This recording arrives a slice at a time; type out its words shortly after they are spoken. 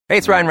Hey,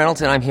 it's Ryan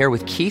Reynolds, and I'm here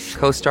with Keith,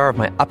 co-star of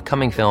my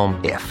upcoming film,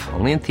 If,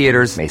 only in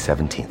theaters May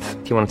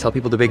 17th. Do you want to tell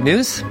people the big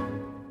news?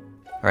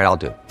 All right, I'll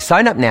do it.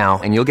 Sign up now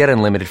and you'll get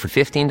unlimited for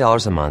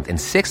 $15 a month and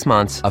 6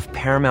 months of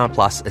Paramount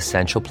Plus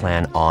Essential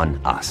Plan on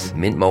us.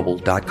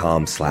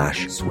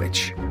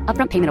 MintMobile.com/switch.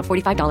 Upfront payment of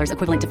 $45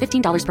 equivalent to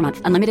 $15 per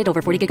month. Unlimited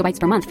over 40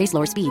 gigabytes per month. Face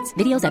lower speeds.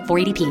 Videos at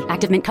 480p.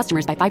 Active Mint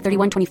customers by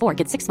 531.24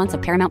 get 6 months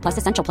of Paramount Plus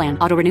Essential Plan.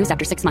 Auto renews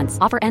after 6 months.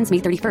 Offer ends May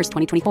 31st,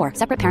 2024.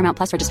 Separate Paramount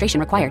Plus registration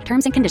required.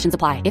 Terms and conditions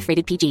apply if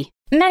rated PG.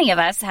 Many of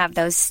us have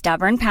those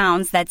stubborn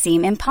pounds that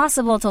seem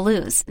impossible to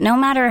lose, no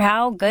matter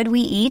how good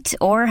we eat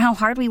or how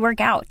hard we work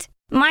out.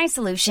 My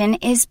solution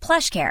is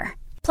PlushCare.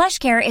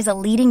 PlushCare is a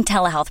leading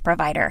telehealth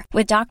provider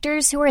with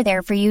doctors who are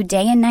there for you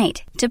day and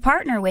night to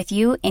partner with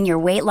you in your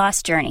weight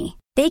loss journey.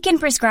 They can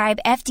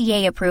prescribe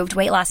FDA-approved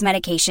weight loss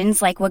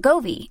medications like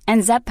Wegovy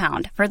and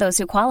Zepbound for those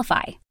who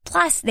qualify.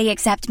 Plus, they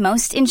accept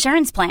most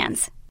insurance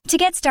plans. To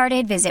get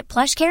started, visit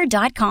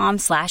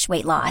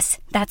plushcare.com/weightloss.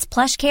 That's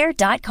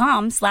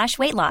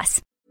plushcare.com/weightloss.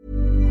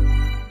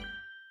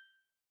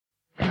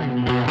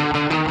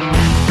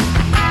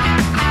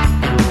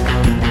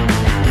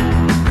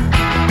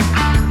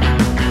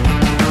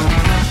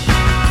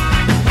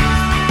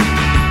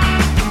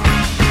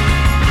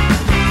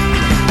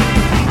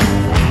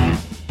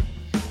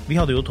 Vi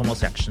hadde jo Thomas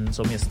Giertsen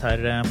som gjest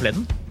her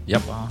forleden.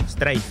 Yep. Da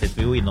streifet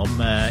vi jo innom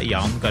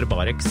Jan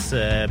Garbareks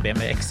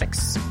BMW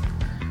X6.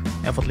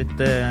 Jeg har fått litt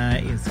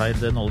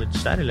inside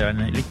knowledge der, eller en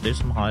lytter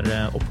som har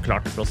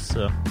oppklart for oss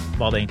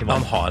hva det egentlig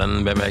var. Han har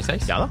en BMW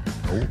X6? Ja da.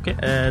 Ok.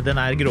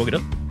 Den er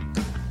grågrønn.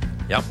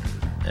 Ja.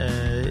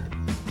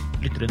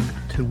 Lytteren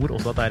tror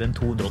også at det er en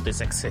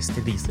 286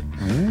 hester diesel.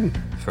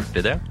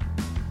 40 det?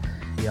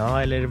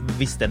 Ja, eller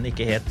hvis den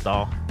ikke het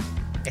da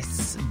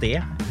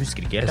SD,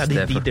 husker ikke helt.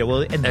 SD, De drev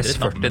og endret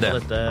S40 navnet på det.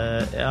 dette.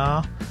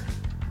 Ja,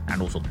 det er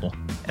noe sånt nå.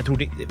 Jeg tror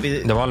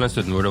Det var en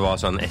stund hvor det var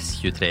sånn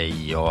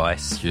S23i og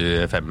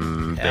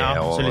S25B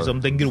ja, og... så liksom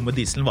den gromme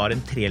dieselen var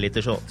en 3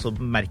 liter, så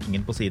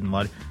merkingen på siden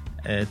var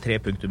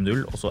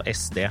 3.0 og så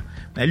SD.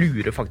 Men jeg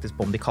lurer faktisk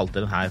på om de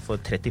kalte den her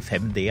for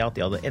 35D, at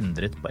de hadde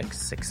endret på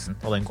X6-en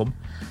da den kom.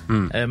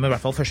 Men i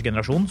hvert fall første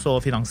generasjon, så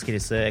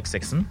finanskrise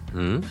X6-en.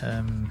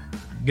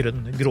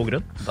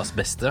 Grågrønn. Das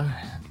beste.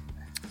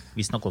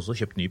 Visst nok også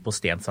kjøpt ny på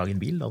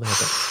Stenshagen bil, da det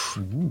heter.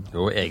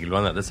 Jo, Egil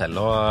var nede selv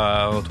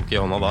og tok i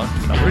hånda da.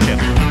 Da får du se.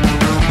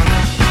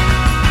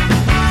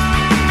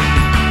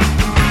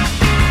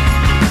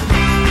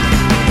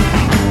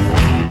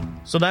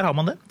 Så der har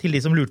man det, til de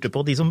som lurte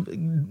på, de som...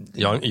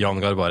 Jan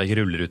Garbarek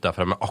ruller ut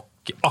derfra med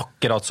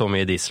akkurat så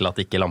mye diesel at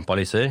ikke lampa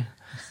lyser.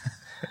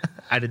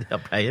 Er det de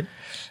pleier?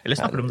 Eller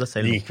snakker du om det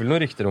selv? Det gikk vel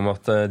noen rykter om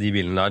at de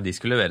bilene der, de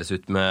skulle leveres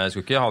ut med,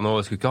 skulle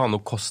ikke ha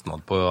noe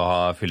kostnad på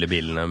å fylle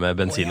bilene med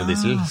bensin og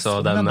diesel. Så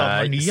den,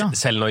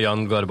 selv når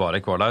Jan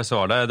Garbarek var der, så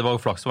var det var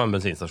flaks å være en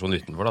bensinstasjon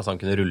utenfor, da, så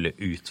han kunne rulle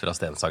ut fra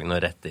Stenshagen og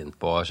rett inn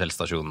på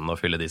Shell-stasjonen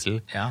og fylle diesel.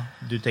 Ja,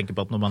 du tenker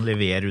på at når man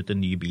leverer ut en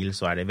ny bil,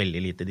 så er det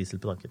veldig lite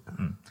diesel på tanken.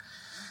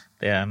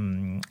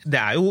 Det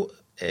er jo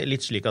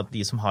litt slik at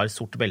de som har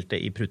sort belte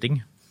i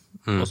pruting,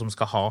 og som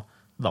skal ha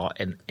da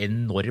en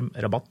enorm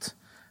rabatt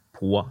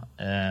på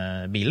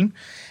bilen.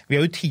 Vi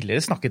har jo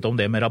tidligere snakket om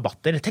det med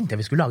rabatter. Jeg tenkte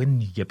vi skulle lage en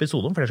ny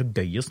episode om, for det er så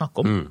gøy å snakke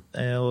om.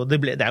 Og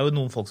det er jo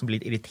noen folk som blir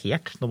litt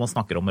irritert når man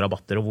snakker om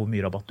rabatter, og hvor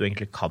mye rabatt du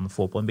egentlig kan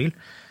få på en bil.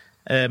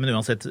 Men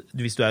uansett,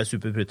 hvis du er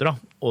superpruter da,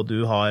 og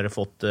du har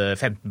fått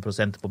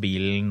 15% på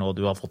bilen, og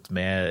du har fått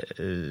med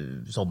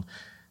sånn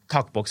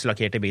takboks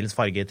lakkert i bilens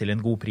farge til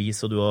en god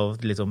pris, og du har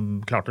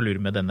liksom klart å lure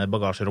med denne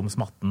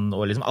bagasjeromsmatten,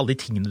 og liksom alle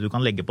de tingene du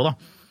kan legge på da.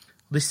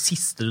 Og det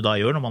siste du da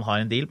gjør når man har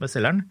en deal med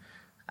selgeren,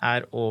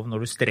 er når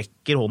du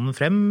strekker hånden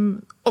frem,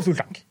 og full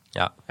tank.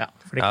 Ja.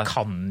 For det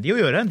kan de jo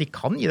gjøre. De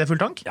kan gi deg full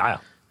tank. Ja.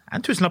 Det er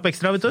en tusenlapp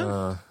ekstra, vet du.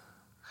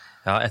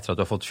 Ja, etter at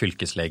du har fått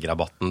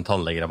fylkeslegerabatten,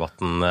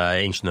 tannlegerabatten,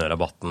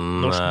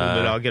 ingeniørrabatten, Norsk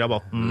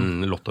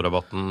Bondelag-rabatten,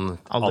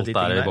 lottorabatten, alt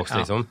der i boks,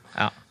 liksom.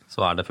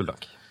 Så er det full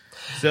tank.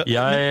 Så,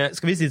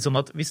 skal vi si det sånn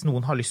at hvis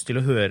noen har lyst til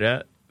å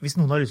høre, hvis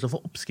noen har lyst til å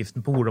få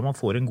oppskriften på hvordan man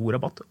får en god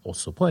rabatt,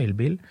 også på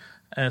elbil,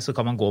 så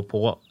kan man gå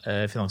på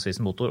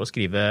Finansavisen Motor og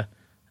skrive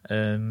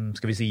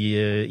skal vi si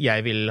jeg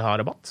vil ha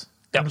rabatt?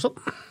 Eller noe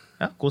sånt?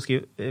 Ja, gå og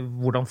skriv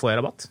hvordan får jeg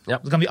rabatt? Ja.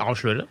 Så kan vi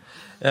avsløre det.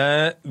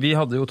 Vi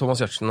hadde jo Thomas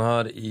Giertsen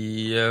her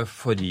i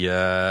forrige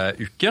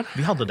uke.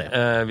 Vi hadde det.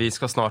 Vi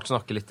skal snart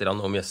snakke litt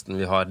om gjesten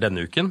vi har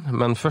denne uken,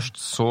 men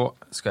først så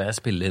skal jeg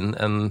spille inn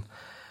en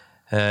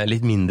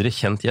litt mindre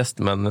kjent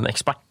gjest, men en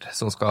ekspert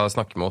som skal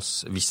snakke med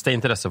oss hvis det er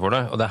interesse for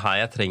det. Og det er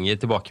her jeg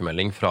trenger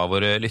tilbakemelding fra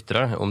våre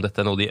lyttere om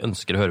dette er noe de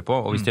ønsker å høre på.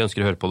 Og hvis de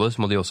ønsker å høre på det,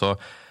 så må de også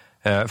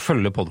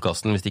følge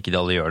podcasten hvis ikke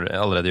de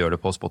allerede gjør det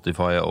på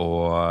Spotify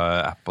og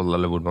Apple,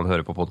 eller hvor man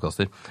hører på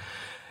podcaster.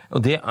 Og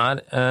det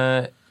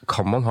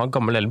kan man ha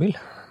gammel elbil?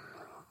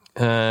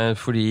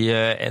 Fordi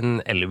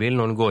en elbil,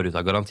 når den går ut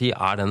av garanti,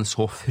 er den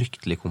så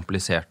fryktelig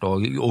komplisert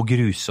og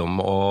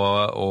grusom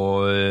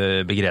og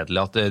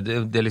begredelig at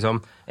det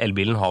liksom,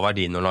 elbilen har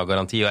verdi når den har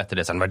garanti, og etter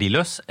det så er den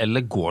verdiløs,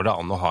 eller går det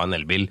an å ha en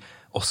elbil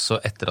også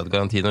etter at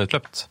garantien er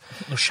utløpt.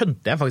 Nå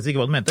skjønte jeg faktisk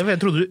ikke hva du mente, for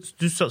jeg trodde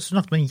du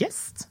snakket med en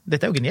gjest.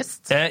 Dette er jo ikke en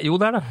gjest. Jo,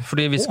 det er det,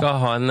 fordi vi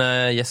skal ha en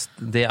gjest.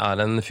 Det er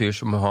en fyr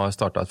som har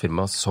startet et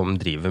firma som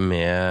driver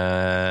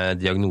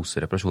med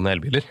diagnosereparasjon av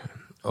elbiler,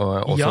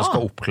 og som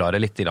skal oppklare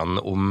litt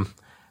om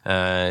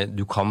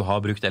du kan ha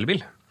brukt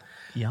elbil.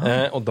 Ja.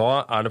 Og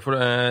da er det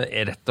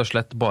rett og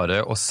slett bare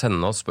å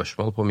sende oss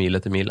spørsmål på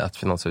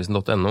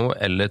miletermil@finansavisen.no,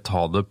 eller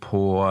ta det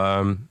på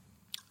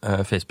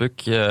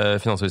Facebook,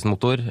 Finansavisen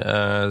Motor,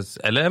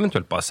 eller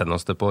eventuelt bare sende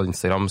oss det på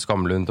Instagram,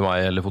 Skamlund til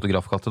meg, eller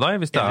Fotografkatt til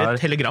deg. Hvis det eller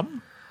telegram.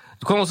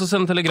 Du kan også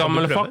sende telegram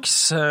eller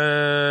fax,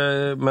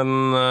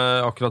 men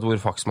akkurat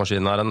hvor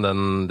faxmaskinen er,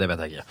 det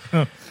vet jeg ikke.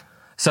 Ja.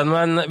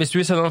 Hvis du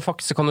vil sende en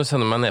fax, så kan du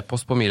sende meg en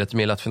e-post på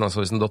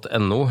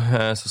miletermil@finansavisen.no,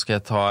 så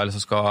skal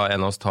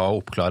en av oss ta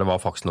og oppklare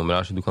hva faxnummeret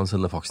er, så du kan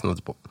sende faxen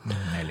etterpå.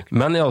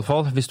 Men i alle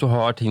fall, hvis du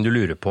har ting du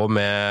lurer på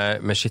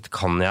med shit,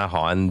 kan jeg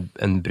ha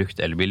en brukt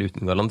elbil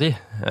uten garanti?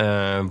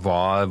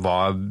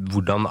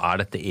 Hvordan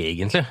er dette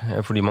egentlig?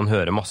 Fordi man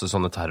hører masse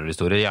sånne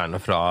terrorhistorier,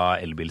 gjerne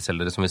fra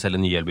elbilselgere som vil selge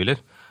nye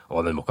elbiler.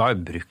 Og den må ikke ha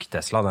brukt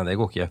Tesla, nei, det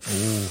går ikke.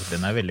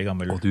 Den er veldig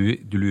gammel. Og du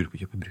lurer på å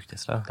kjøpe brukt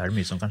Tesla? Det er det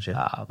mye som kan skje.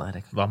 Ja, nei,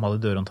 hva med alle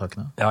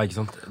dørhåndtakene? Ja, ikke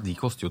sant? De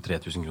koster jo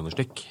 3000 kroner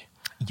stykk.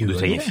 Du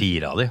trenger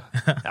 4 av de.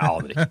 Jeg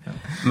aner ikke.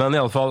 Men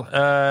i alle fall,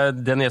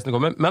 den gjesten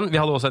kommer. Men vi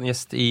hadde også en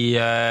gjest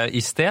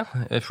i sted,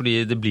 fordi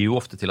det blir jo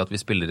ofte til at vi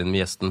spiller inn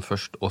med gjesten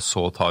først, og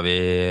så tar vi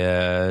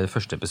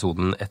første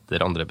episoden etter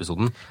andre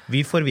episoden.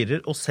 Vi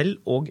forvirrer oss selv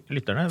og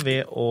lytterne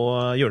ved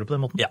å gjøre det på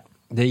den måten. Ja.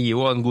 Det gir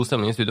jo en god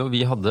stemning i studio.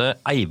 Vi hadde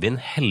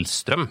Eivind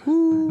Hellstrøm,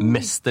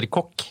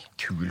 mesterkokk.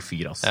 Kul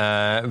fyr, altså.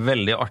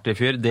 Veldig artig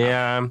fyr. Det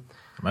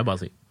må jeg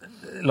bare si.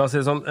 La oss si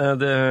det sånn,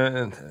 det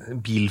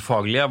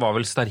bilfaglige var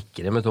vel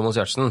sterkere med Thomas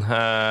Giertsen.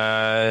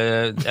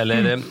 Eller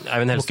Eivind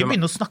Hellstrøm. Må ikke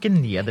begynne å snakke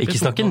ned. Ikke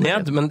snakke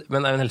ned, men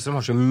Eivind Hellstrøm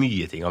har så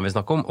mye ting han vil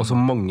snakke om, og så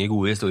mange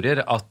gode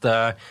historier, at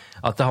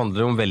det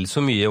handler om vel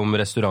så mye om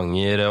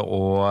restauranter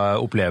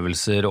og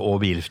opplevelser og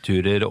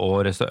bilturer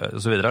og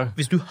så videre.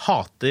 Hvis du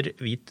hater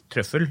hvit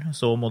trøffel,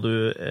 så må du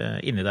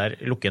inni der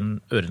lukke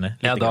ørene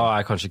litt. Ja, da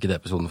er kanskje ikke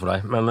det episoden for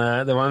deg. Men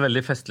det var en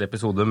veldig festlig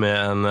episode med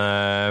en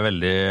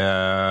veldig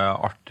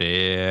artig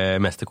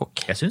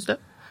mesterkokk. Jeg synes det.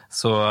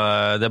 Så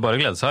det er bare å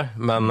glede seg.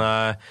 Men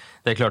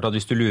det er klart at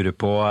hvis du lurer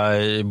på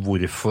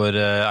hvorfor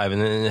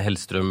Eivind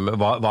Hellstrøm,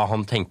 hva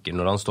han tenker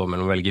når han står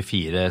mellom å velge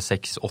 4,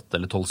 6, 8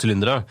 eller 12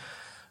 sylindere,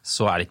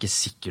 så er det ikke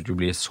sikkert du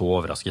blir så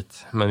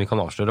overrasket. Men vi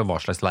kan avsløre hva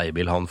slags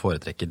leiebil han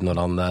foretrekker når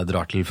han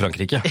drar til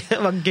Frankrike. Det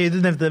var gøy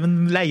du nevnte det,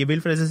 men leiebil,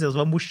 for det synes jeg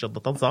også var morsomt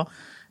at han sa.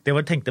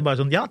 Tenkte bare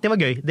sånn, ja, det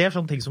var gøy. Det er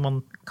sånne ting som man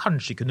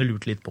kanskje kunne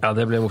lurt litt på. Ja,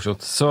 det ble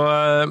morsomt.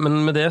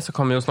 Men med det så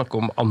kan vi jo snakke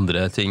om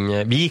andre ting.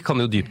 Vi kan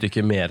jo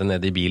dypdykke mer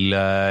ned i bil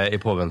i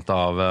påvente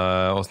av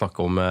å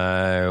snakke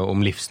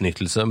om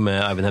livsnytelse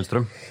med Eivind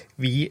Hellstrøm.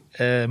 Vi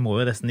må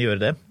jo nesten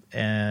gjøre det.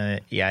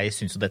 Jeg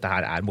synes jo dette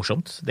her er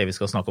morsomt, det vi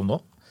skal snakke om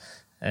nå.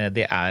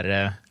 Det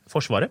er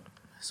Forsvaret,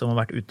 som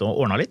har vært ute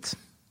og ordnet litt.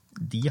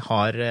 De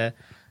har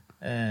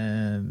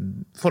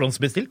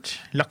forhåndsbestilt,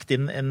 lagt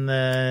inn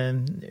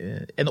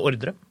en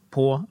ordre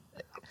på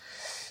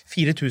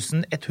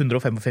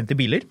 4155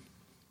 biler.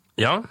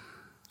 Ja.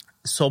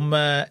 Som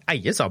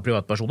eies av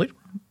privatpersoner,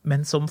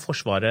 men som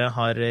Forsvaret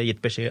har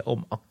gitt beskjed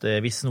om at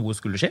hvis noe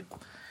skulle skje,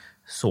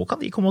 så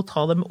kan de komme og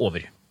ta dem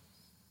over.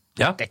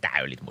 Ja. Dette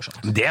er jo litt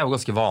morsomt. Det er jo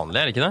ganske vanlig,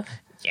 er det ikke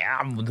det?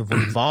 Ja, hvor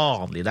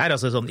vanlig det er.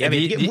 Altså, sånn, jeg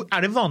vet ikke,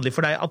 er det vanlig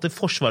for deg at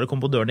Forsvaret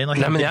kommer på døren din og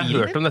henter biler? Nei, men jeg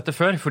har hørt om dette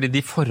før, fordi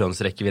de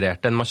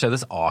forhåndsrekvirerte en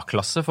Mercedes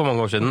A-klasse for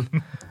mange år siden.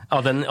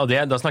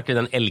 Da snakker vi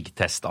den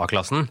elgtest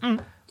A-klassen.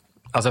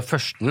 Altså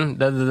førsten,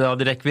 da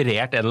hadde de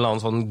rekvirert en eller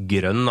annen sånn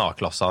grønn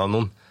A-klasse av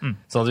noen.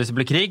 Sånn at hvis det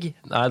ble krig,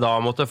 da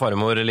måtte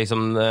farmor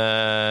liksom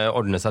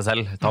ordne seg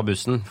selv, ta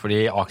bussen,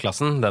 fordi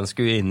A-klassen, den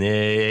skulle inn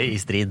i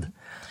strid.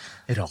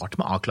 Rart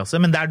med A-klasse,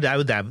 men det er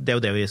jo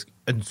det vi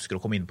ønsker å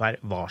komme inn på her.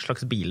 Hva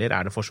slags biler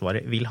er det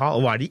Forsvaret vil ha,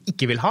 og hva er det de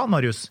ikke vil ha,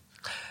 Marius?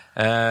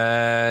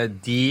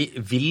 De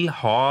vil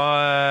ha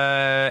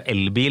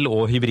elbil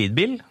og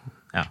hybridbil,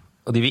 ja.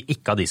 Og de vil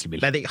ikke ha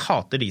dieselbil. Nei, de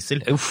hater diesel.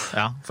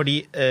 Ja, fordi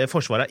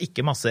Forsvaret har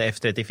ikke masse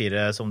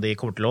F-34 som de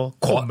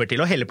kommer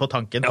til å helle på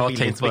tanken. Ja,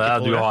 tenk på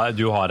det.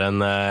 Du har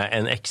en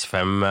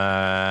X5,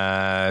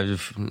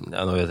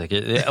 nå vet jeg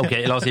ikke, ok,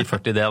 la oss si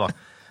 40D da.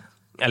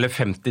 Eller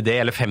 50D,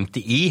 eller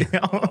 50i,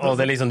 og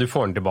det liksom, du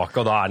får den tilbake,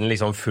 og da er den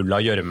liksom full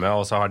av gjørme,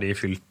 og så har de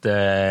fylt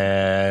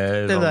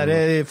det der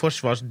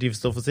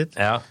forsvarsdrivstoffet sitt.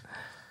 Ja,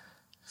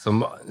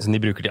 som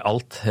de bruker til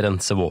alt,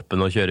 rense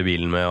våpen og kjøre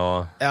bilen med,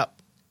 og ja.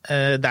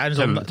 Det er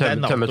sånn,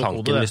 tømme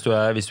tanken. Hvis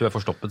du er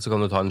forstoppet, så kan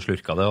du ta en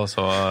slurk av det, og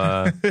så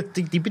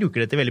de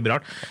bruker det til veldig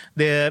bra rart.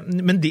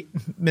 Men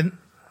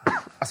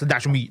altså, det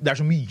er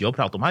så mye å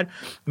prate om her,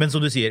 men som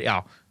du sier,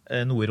 ja,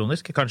 noe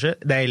ironisk, kanskje.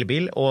 Det er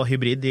elbil og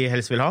hybrid de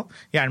helst vil ha.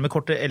 Gjerne med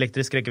kort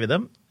elektrisk rekkevidde,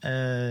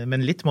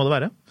 men litt må det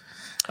være.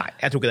 Nei,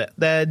 jeg tror ikke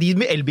det. De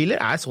med elbiler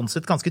er sånn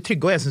sett ganske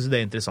trygge, og jeg synes det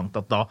er interessant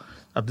at da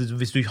At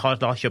hvis du har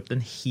da kjøpt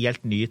en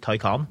helt ny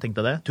Taycan, tenk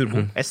deg det,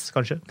 Turbo S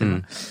kanskje,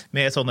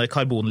 med sånne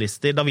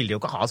karbonlister, da vil de jo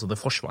ikke ha sånne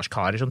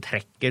forsvarskarer som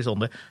trekker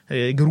sånne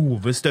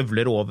grove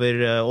støvler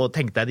over, og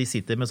tenk deg de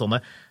sitter med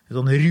sånne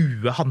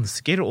rue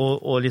handsker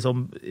og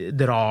liksom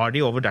drar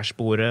de over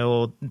dashbordet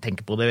og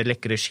tenker på det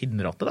lekre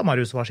skinnrattet da,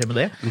 Marius, hva skjer med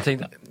det?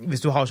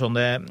 Hvis du har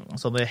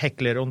sånne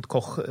Heckler und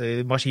Koch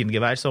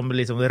maskingevær som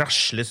liksom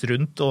rasles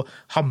rundt og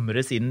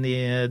hamres inn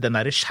i den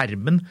der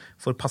skjermen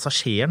for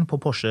passasjeren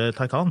på Porsche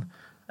Taycan,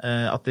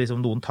 at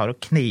liksom noen tar og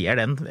kneer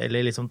den,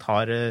 eller liksom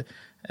tar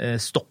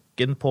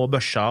stokken på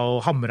børsa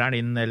og hamrer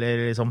den inn,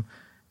 eller liksom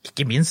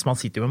ikke minst, man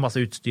sitter jo med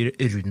masse utstyr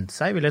rundt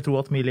seg, vil jeg tro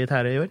at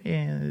militæret gjør i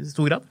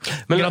stor grad.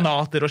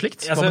 Granater og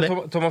slikt.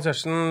 Thomas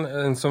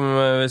Giertsen, som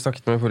vi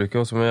snakket med i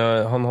forrige uke,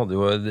 han hadde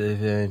jo...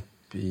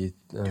 Du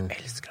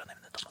elsker å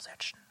nevne Thomas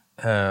Giertsen.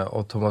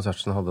 Og Thomas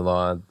Giertsen hadde da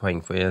et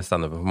poeng for i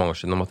stand-up for mange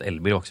år siden om at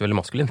elbil var ikke så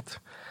veldig maskulint.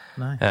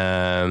 Nei.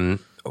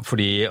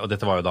 Og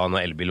dette var jo da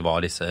når elbil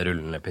var disse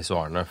rullende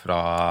pissoarene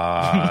fra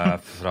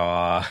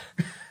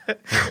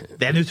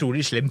Det en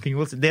utrolig slem ting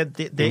å si. Det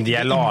de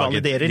er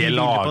laget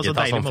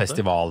av sånn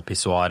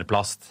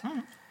festivalpissoarplast.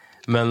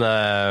 Men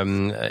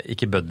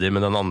ikke Buddy,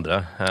 men den andre.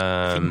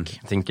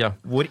 Think, ja.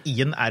 Hvor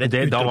Ian et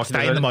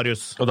utropstegn,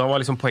 Marius. Og da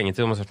var liksom poenget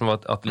til Thomas Giertsen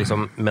at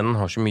liksom, menn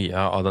har så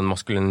mye av den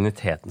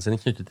maskuliniteten sin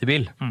knyttet til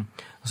bil.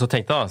 Og så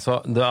tenkte jeg, så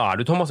da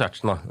du Thomas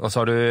Giertsen da, og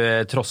så har du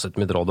trosset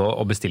mitt råd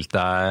og bestilt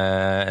deg,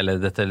 eller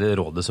dette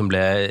rådet som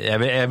ble, jeg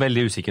er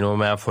veldig usikker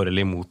om jeg er for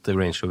eller imot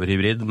Range Rover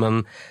hybrid,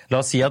 men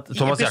la oss si at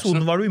Thomas Giertsen... I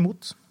episoden var du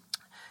imot.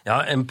 Ja,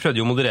 jeg prøvde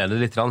jo å moderere det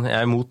litt. Jeg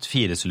er imot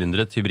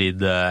 4-sylindret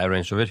hybrid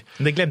Range Rover.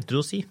 Det glemte du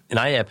å si.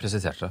 Nei, jeg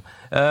presiserte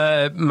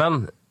det.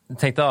 Men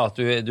tenk deg at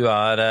du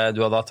har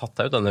da tatt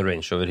deg ut denne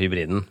Range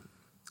Rover-hybriden,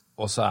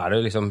 og så er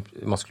det liksom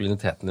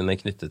maskuliniteten din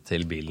knyttet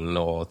til bilen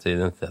og til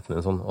identiteten din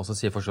og sånn, og så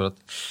sier forsvaret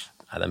at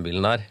nei, den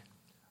bilen der,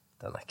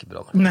 den er ikke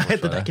bra nok. Nei,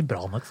 den er ikke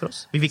bra nok for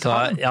oss. Vi vil ikke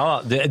ha den. Ja,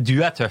 du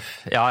er tøff.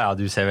 Ja,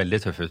 du ser veldig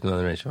tøff ut med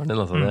den Range Roveren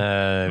din, altså. Vi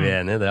er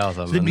enige i det,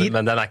 altså.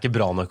 Men den er ikke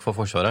bra nok for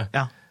forsvaret.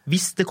 Ja.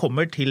 Hvis det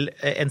kommer til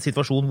en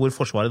situasjon hvor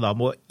forsvaret da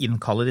må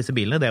innkalle disse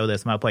bilene, det er jo det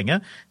som er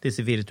poenget,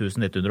 disse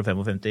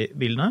 4155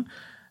 bilene,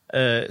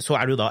 så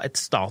er du da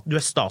du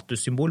er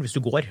statussymbol hvis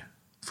du går.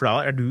 For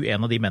da er du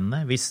en av de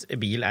mennene hvis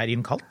bil er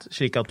innkalt,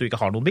 slik at du ikke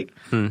har noen bil.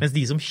 Mens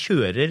de som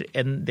kjører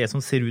det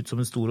som ser ut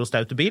som en stor og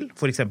staute bil,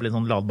 for eksempel en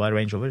sånn ladbar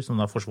Range Rover, som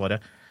da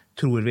forsvaret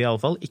tror vi i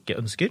alle fall ikke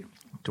ønsker.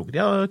 Jeg tror ikke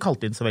de har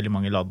kalt inn så veldig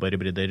mange ladbare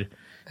hybrider.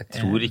 Jeg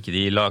tror ikke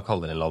de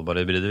kaller inn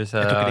ladbare hybrider, hvis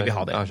jeg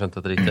har skjønt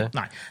dette riktig.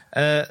 Nei.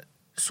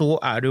 Så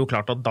er det jo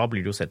klart at da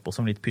blir det jo sett på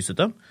som litt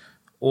pyssete.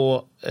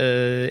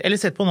 Eller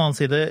sett på en annen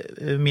side,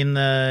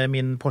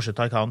 min Porsche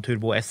Taycan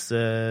Turbo S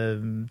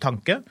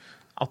tanke,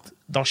 at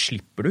da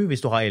slipper du,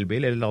 hvis du har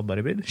elbil eller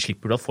ladbar bil,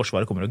 slipper du at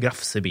forsvaret kommer og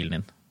grafser bilen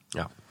din.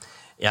 Ja.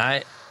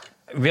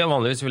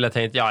 Vanligvis ville jeg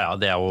tenkt,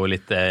 det er jo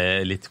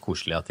litt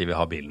koselig at de vil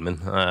ha bilen min.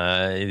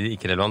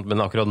 Ikke relevant,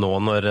 men akkurat nå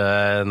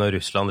når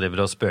Russland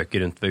driver og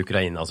spøker rundt ved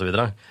Ukraina og så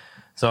videre,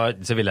 så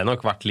ville jeg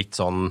nok vært litt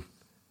sånn.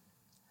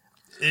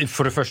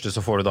 For det første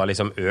så får du da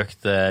liksom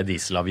økt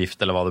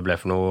dieselavgift, eller hva det ble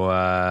for noe,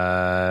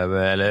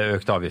 eller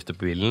økt avgifter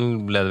på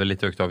bilen. Ble det vel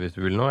litt økt avgifter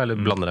på bilen nå, eller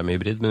blander deg med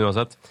hybrid, men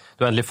uansett.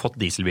 Du har endelig fått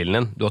dieselbilen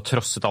din, du har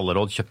trosset alle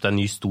råd, kjøpt deg en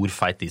ny, stor,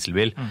 feit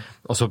dieselbil,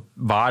 og så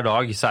hver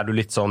dag så er du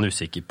litt sånn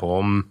usikker på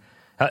om,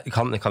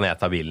 kan jeg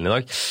ta bilen i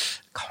dag?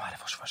 Kan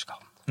være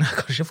forsvarsskaden.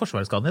 Kanskje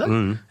forsvarsskaden i dag?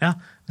 Ja.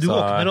 Du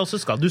våkner og så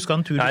skal du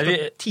en tur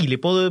tidlig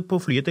på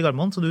flyet til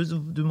Gardermoen, så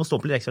du må stå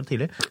opp litt ekstra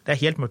tidlig. Det er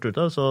helt mørkt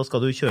ute, så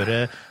skal du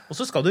kjøre, og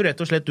så skal du rett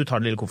og slett, du tar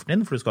den lille kofferten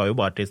din, for du skal jo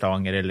bare til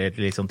Stavanger eller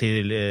liksom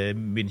til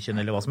München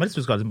eller hva som helst,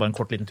 du skal liksom bare en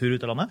kort liten tur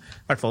ut av landet,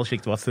 i hvert fall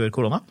slik det var før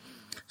korona.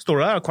 Står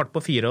du der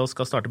 3:15 og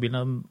skal starte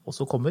bilen, og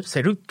så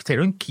ser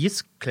du en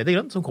kis kledd i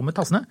grønt som kommer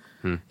tassende.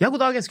 Ja,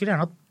 god dag, jeg skulle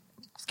gjerne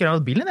ha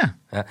bilen din,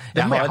 jeg.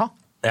 Den må jeg ha.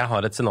 Jeg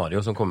har et scenario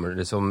som kommer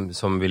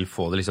som vil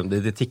få det liksom,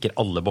 det tikker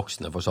alle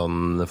boksene for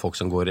sånn folk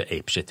som går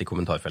apeshit i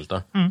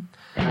kommentarfeltet.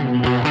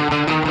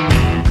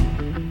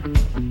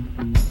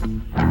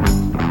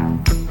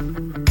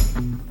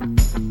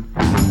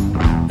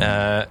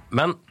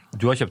 Men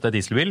du har kjøpt deg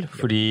dieselbil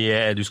fordi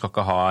du skal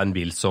ikke ha en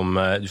bil som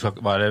du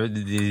skal være,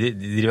 de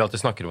vil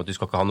alltid snakke om at du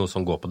skal ikke ha noe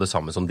som går på det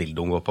samme som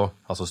dildoen går på,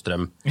 altså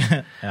strøm.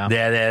 Ja.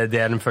 Det er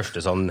den første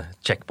sånn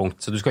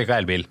checkpunkt. Så du skal ikke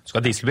ha elbil, du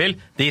skal ha dieselbil.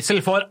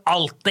 Diesel for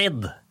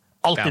alltid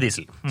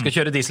diesel. Skal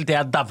kjøre diesel til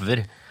jeg dauer.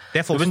 Det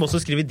er folk som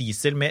også skriver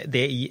diesel med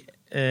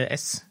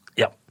DIS.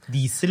 Ja.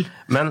 Diesel.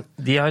 Men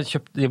de har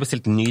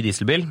bestilt en ny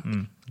dieselbil.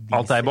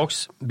 Alt er i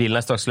boks. Bilen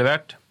er straks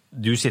levert.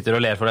 Du sitter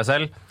og ler for deg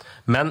selv.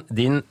 Men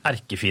din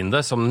erkefiende,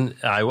 som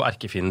er jo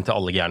erkefienden til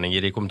alle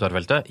gærninger i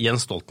kommentarfeltet,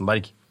 Jens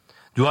Stoltenberg.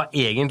 Du har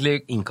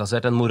egentlig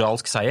innkassert en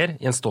moralsk seier.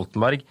 Jens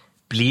Stoltenberg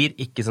blir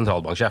ikke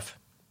sentralbanksjef.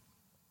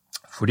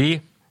 Fordi,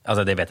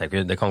 altså det vet jeg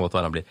ikke, det kan godt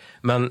være han blir.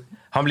 Men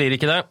han blir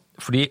ikke det,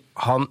 fordi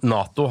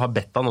NATO har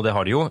bedt han, og det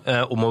har de jo,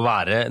 om å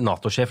være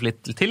NATO-sjef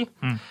litt til.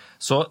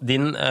 Så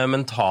din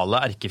mentale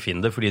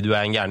erkefiende, fordi du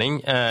er en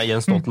gærning,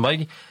 Jens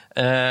Stoltenberg,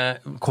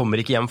 kommer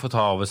ikke hjem for å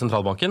ta over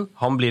sentralbanken.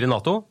 Han blir i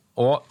NATO,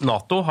 Og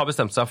NATO har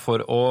bestemt seg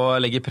for å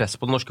legge press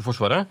på det norske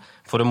forsvaret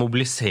for å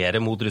mobilisere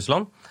mot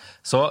Russland.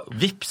 Så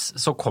vips,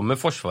 så kommer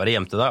forsvaret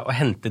hjem til deg og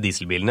henter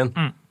dieselbilen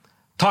din.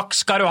 Takk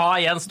skal du ha,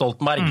 Jens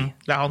Stoltenberg!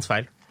 Det hans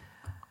feil.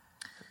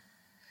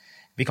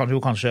 Vi kan jo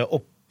kanskje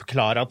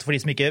oppklare at for de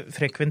som ikke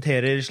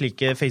frekventerer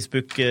slike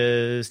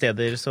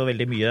Facebook-steder så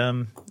veldig mye,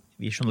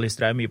 vi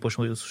journalister mye på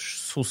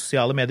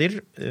sosiale medier,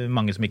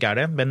 mange som ikke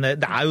det, men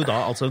det jo da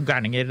altså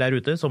gærninger der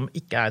ute som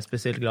ikke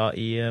spesielt glad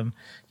i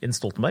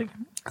Jens Stoltenberg.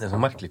 Det en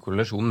sånn merkelig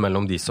korrelasjon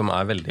mellom de som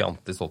veldig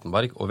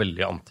anti-Stoltenberg og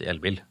veldig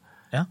anti-elbil.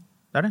 Ja,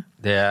 det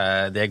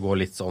det går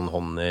litt sånn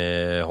hånd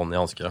i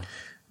hansker.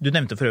 Du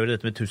nevnte for øvrig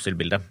dette med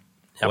trusselbildet.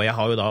 Ja. Og jeg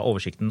har jo da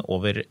oversikten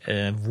over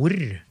hvor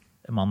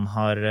man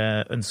har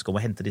ønsket om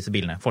å hente disse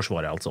bilene.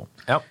 Forsvaret, altså.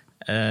 Ja.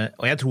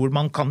 Og jeg tror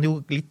man kan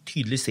jo litt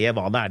tydelig se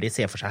hva det de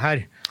ser for seg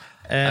her.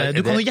 Du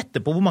kan jo gjette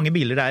på hvor mange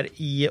biler det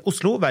i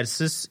Oslo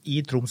versus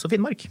i Troms og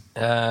Finnmark.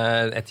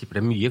 Jeg tipper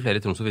det mye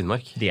flere i Troms og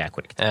Finnmark. Det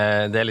korrekt.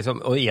 Det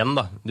liksom, og igjen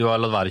da, du har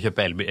latt være å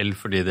kjøpe elbil,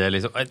 fordi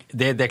liksom,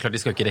 det klart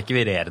de skal ikke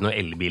rekvirere noen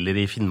elbiler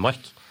i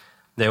Finnmark.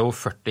 Det jo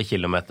 40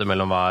 kilometer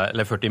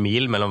eller 40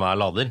 mil mellom hver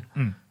lader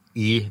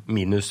i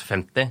minus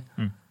 50.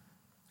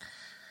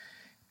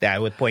 Det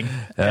jo et poeng.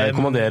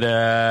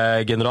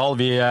 Kommanderer general,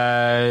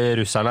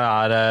 russerne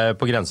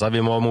på grensa,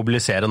 vi må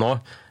mobilisere nå.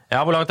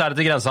 Ja, hvor langt det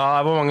til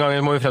grensa? Hvor mange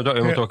ganger må vi frem til?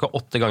 Vi må tilbake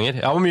 8 ganger.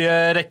 Ja, hvor mye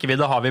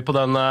rekkevidde har vi på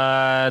den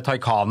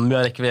Taycanen vi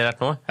har rekvirert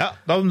nå? Ja,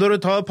 da må dere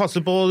passe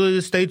på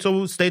state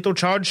of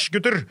charge,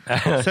 gutter.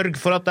 Sørg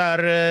for at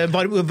det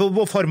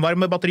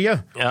formvarme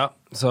batteriet. Ja,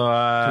 så...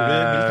 Tror du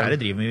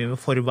militæret driver med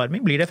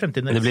formvarming? Blir det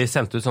fremtiden? Det blir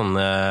sendt ut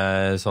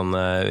sånn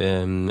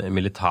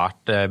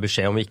militært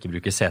beskjed om vi ikke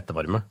bruker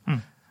setevarme.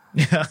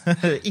 Ja,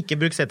 ikke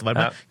bruk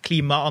setevarme. Ja.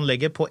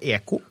 Klimaanlegget på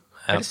eko,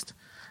 helst.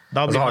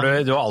 Du har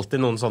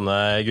alltid noen sånne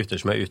gutter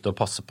som ute og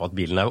passer på at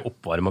bilen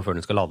oppvarmet før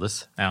den skal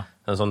lades. Ja.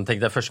 Sånn, tenk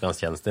deg,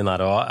 førstegangstjenesten din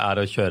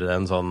å kjøre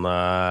en sånn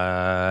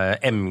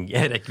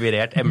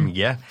rekvirert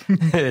MG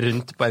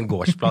rundt på en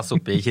gårdsplass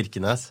oppe i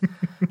Kirkenes.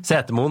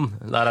 Setemoen,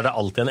 der det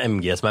alltid en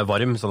MG som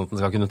varm, sånn at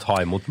den skal kunne ta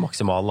imot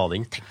maksimal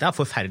lading. Tenk deg,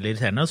 forferdelig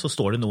irriterende, så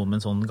står det noen med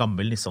en sånn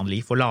gammel Nissan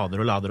Leaf og lader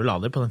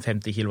på den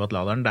 50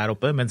 kW-laderen der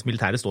oppe, mens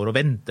militæret står og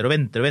venter.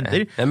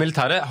 Ja,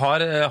 militæret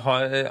har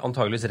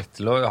antageligvis rett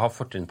til å ha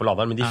fortrinn på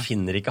laderen, men de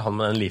finner ikke han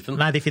med den Leafen.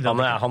 Nei, de finner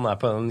han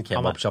på den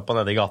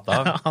kebabshoppa nede i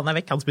gata. Han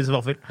vekk, han spiser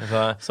vaffel.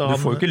 Så du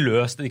får jo ikke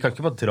løst, de kan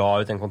ikke bare dra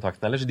ut den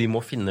kontakten heller, så de må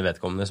finne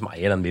vedkommende som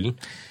eier den bilen.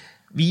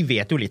 Vi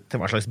vet jo litt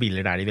hva slags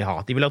biler de vil ha.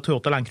 De vil ha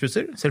Toyota Land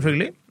Cruiser,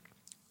 selvfølgelig.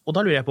 Og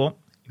da lurer jeg på,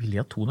 vil de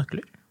ha 2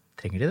 nøkler?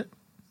 Trenger de det?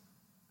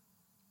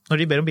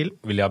 Når de ber om bilen?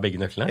 Vil de ha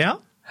begge nøklene? Ja.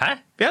 Hæ?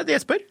 Ja, det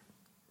jeg spør.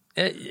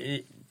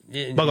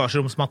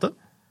 Bagasjeromsmatte?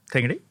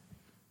 Trenger de?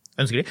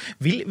 Ønsker de?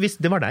 Hvis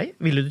det var deg,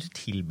 ville du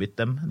tilbytt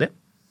dem det?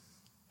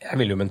 Jeg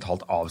ville jo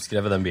mentalt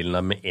avskreve den bilen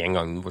der med en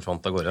gang den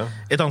forsvant av gårde.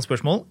 Et annet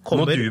spørsmål.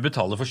 Må du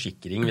betale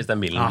forsikring hvis den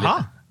bilen blir...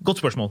 Aha,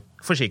 godt spørsmål.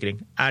 Forsikring.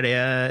 Det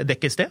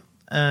dekkes det?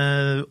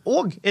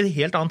 Og en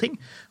helt annen ting.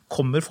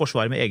 Kommer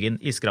forsvaret med egen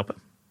isskrape?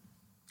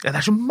 Det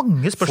så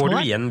mange spørsmål.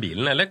 Får du igjen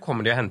bilen, eller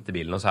kommer de å hente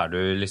bilen, og så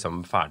du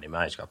liksom ferdig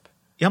med eierskap?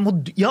 Ja,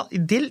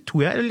 det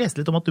tror jeg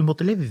leste litt om at du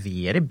måtte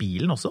levere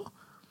bilen også.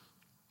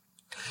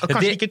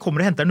 Kanskje ikke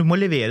kommer og henter den, du må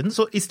levere den,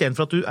 så i stedet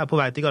for at du på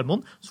vei til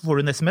Gardermoen, så får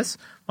du en SMS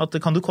at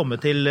kan du komme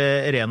til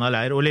Rena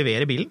leir og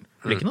levere bilen?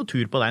 Det blir ikke noe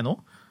tur på deg nå.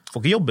 Du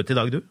får ikke jobbet i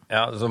dag, du.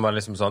 Ja, så var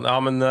det liksom sånn, ja,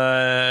 men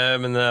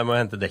jeg må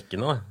hente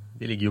dekkene da.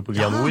 De ligger jo på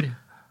Gianor. Ja,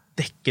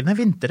 dekkene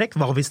vinterdekk.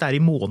 Hva hvis det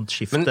i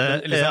månedsskiftet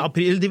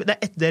april?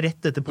 Det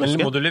rett etter påske.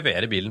 Men må du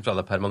levere bilen fra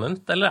deg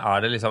permanent, eller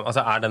det liksom,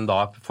 altså den da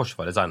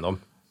Forsvarets eiendom?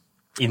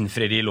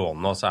 Innfrir de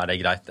lånene, og så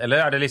det greit?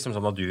 Eller det liksom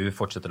sånn at du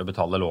fortsetter å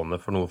betale lånene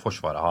for noe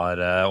Forsvaret har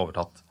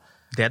overtatt?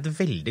 Det et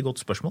veldig godt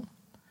spørsmål.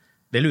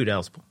 Det lurer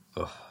jeg også på.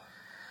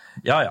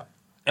 Ja.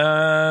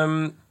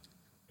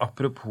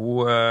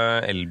 Apropos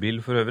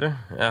elbil for øvrig.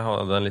 Jeg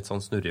hadde en litt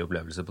sånn snurrig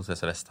opplevelse på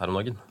Cæsar Est her om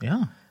dagen. Ja.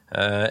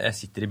 Jeg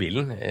sitter i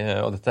bilen,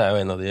 og dette jo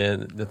en av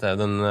dette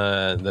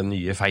den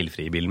nye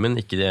feilfrie bilen min,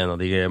 ikke en av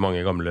de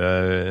mange gamle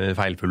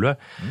feilfulle.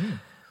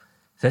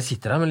 Så jeg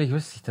sitter der, men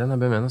likevel sitter jeg der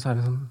med og så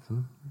det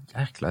sånn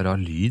jækla rar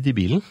lyd i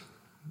bilen.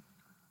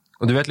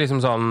 Og du vet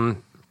liksom sånn,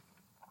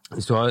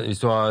 hvis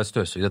du har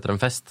støvsugd etter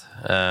en fest,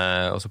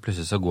 og så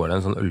plutselig så går det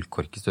en sånn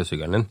ølkork i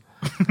støvsugeren din,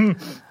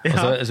 ja.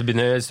 Og så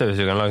begynner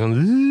støvsugeren å lage sånn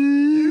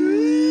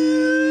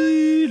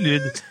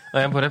lyd. Og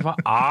jeg bare,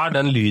 hva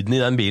den lyden i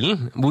den bilen?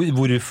 Jeg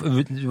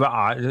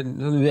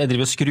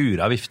driver og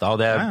skrur av vifta, og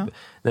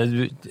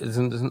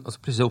og så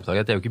plutselig oppdager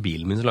jeg at det jo ikke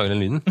bilen min som lager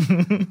den lyden.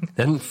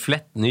 Det en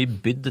flett ny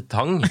bydd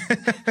tang,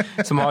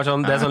 som har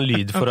sånn, det sånn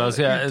lyd for oss,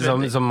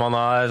 som man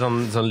har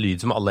sånn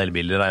lyd som alle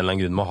elbiler av en eller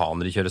annen grunn må ha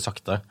når de kjører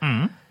sakte.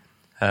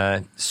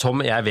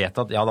 Som jeg vet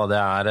at, ja da,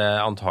 det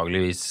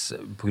antageligvis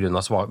på grunn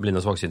av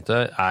blinde og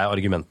svaksynte,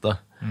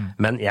 argumentet.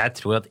 Men jeg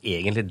tror at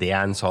egentlig det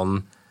en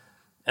sånn,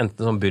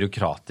 enten sånn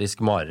byråkratisk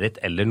mareritt,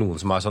 eller noen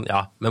som sånn,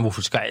 ja, men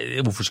hvorfor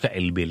skal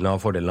elbilene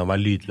ha fordelen av å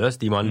være lydløs?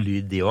 De må ha en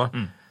lyd, de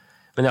også.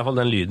 Men i hvert fall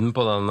den lyden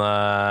på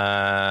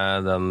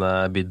den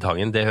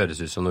bydtangen, det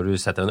høres ut som når du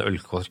setter en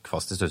ølkork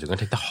fast i støvsugeren.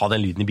 Tenk deg å ha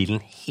den lyden i bilen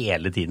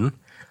hele tiden.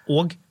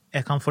 Og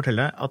jeg kan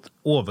fortelle at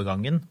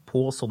overgangen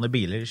på sånne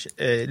biler,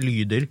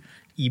 lyder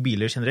i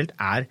biler generelt,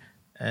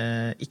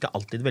 ikke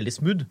alltid veldig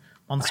smooth.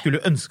 Man skulle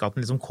ønske at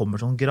den liksom kommer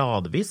sånn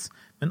gradvis,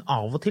 men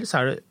av og til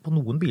så det på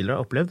noen biler jeg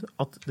har opplevd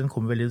at den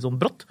kommer veldig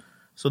sånn brått.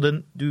 Så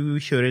du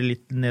kjører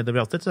litt nedover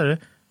hastighet, så det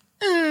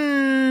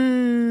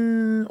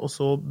og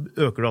så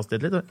øker du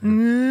hastighet litt,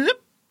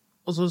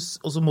 og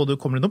så må du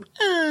komme litt opp.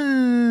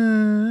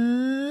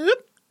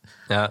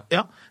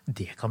 Ja,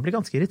 det kan bli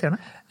ganske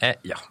irriterende.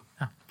 Ja.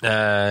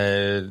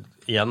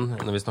 Igjen,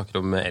 når vi snakker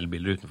om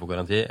elbiler utenfor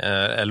garanti,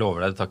 jeg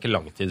lover deg, det tar ikke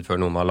lang tid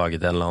før noen har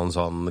laget en eller annen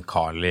sånn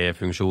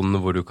Carly-funksjon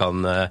hvor du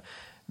kan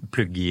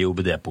plugge i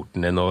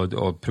OBD-porten din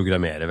og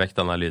programmere vekk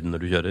denne lyden når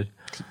du kjører.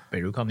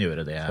 Tipper du kan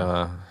gjøre det.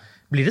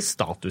 Blir det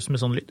status med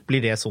sånn lyd?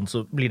 Blir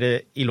det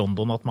i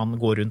London at man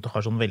går rundt og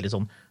har sånn veldig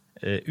sånn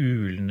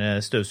ulende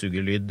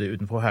støvsugerlyd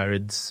utenfor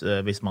Harrods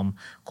hvis man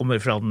kommer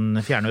fra den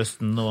fjerne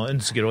østen og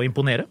ønsker å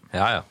imponere?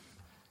 Ja.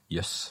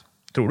 Jøss.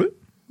 Tror du?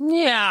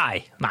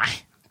 Nei.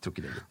 Jeg tror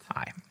ikke det litt.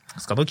 Nei.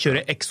 Skal nok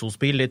kjøre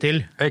Exos-bil litt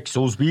til.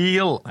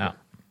 Exos-bil! Ja.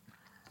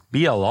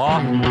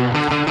 Biala!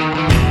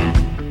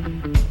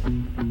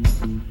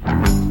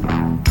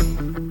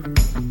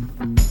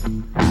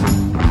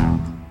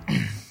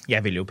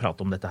 Jeg vil jo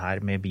prate om dette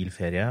her med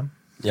bilferie.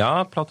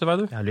 Ja, prat i vei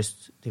du. Jeg har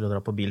lyst til å dra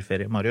på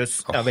bilferie, Marius.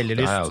 Jeg har veldig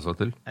lyst. Det har jeg også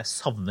til. Jeg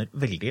savner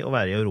veldig å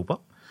være i Europa.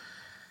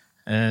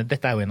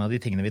 Dette jo en av de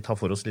tingene vi tar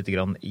for oss litt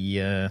grann i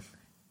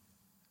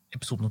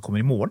episoden som kommer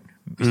i morgen.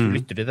 Hvis du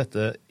lytter til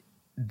dette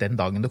den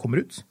dagen det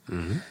kommer ut.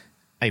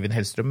 Eivind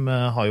Hellstrøm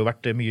har jo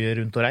vært mye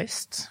rundt og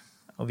reist,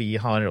 og vi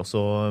har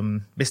også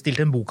bestilt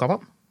en bok av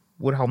ham,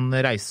 hvor han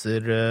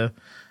reiser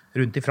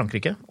rundt i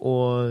Frankrike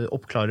og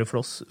oppklarer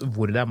for oss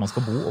hvor det man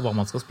skal bo og hva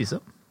man skal spise.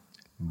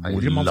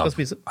 Hvor man skal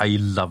spise. I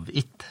love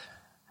it.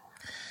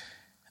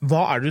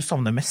 Hva det du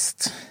savner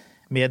mest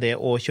med det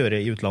å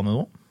kjøre i utlandet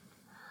nå?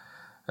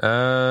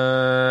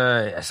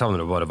 Jeg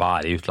savner å bare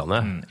være i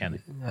utlandet. Enig.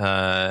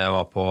 Jeg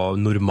var på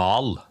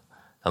Normal,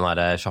 den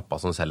der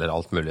sjappa som selger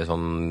alt mulig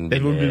sånn...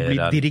 Det hvor du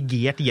blir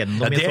dirigert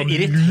gjennom det sånn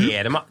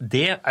irriterer meg.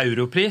 Det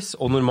Europris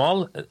og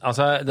Normal,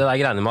 altså det der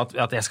greiene med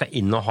at jeg skal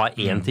inn og ha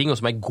en ting, og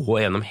så må jeg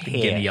gå gjennom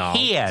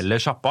hele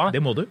sjappa.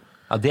 Det må du.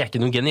 Ja, det ikke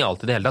noe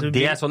genialt i det hele tatt.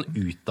 Det sånn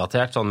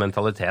utdatert sånn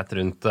mentalitet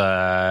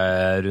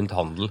rundt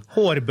handel.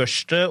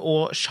 Hårbørste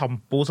og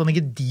shampoo, sånne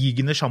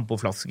gedigne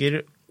shampooflasker,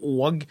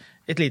 og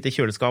et lite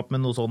kjøleskap med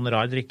noe sånn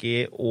rar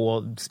drikke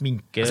og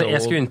sminke. Altså,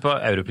 jeg skulle inn på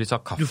Europris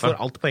og kaffe. Du får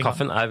alt på en gang.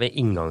 Kaffen ved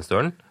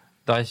inngangsdøren.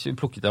 Da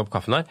plukket jeg opp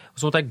kaffen her,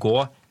 og så måtte jeg gå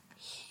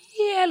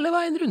hele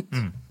veien rundt.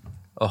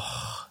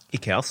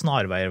 IKEA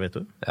snarveier, vet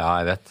du. Ja,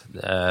 jeg vet.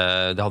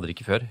 Det hadde de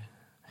ikke før.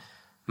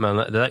 Men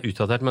det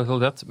utdatert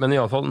mentalitet. Men i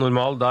alle fall,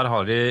 Normal,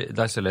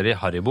 der selger de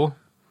Haribo.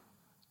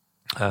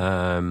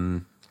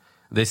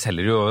 De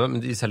selger en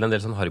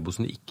del sånn Haribo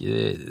som de ikke,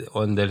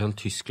 og en del sånn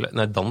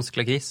dansk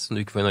lakris som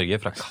du ikke får i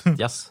Norge, fra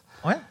Katjas.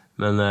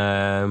 Men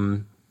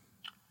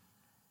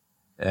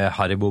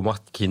Haribo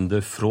macht Kinder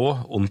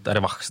froh und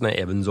erwachsene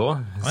ebenso,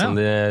 som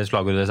de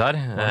slagordet her.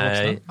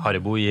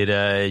 Haribo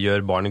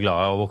gjør barn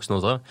glade og voksne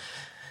også.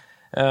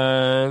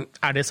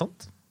 Det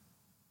sant?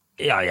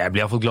 Ja, jeg blir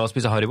i hvert fall glad å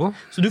spise Haribo.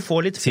 Så du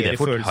får litt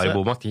feriefølelse?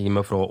 Haribo macht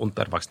Kinder froh und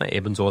erwachsene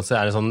ebenso. Så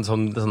det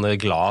sånne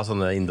glade,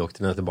 sånne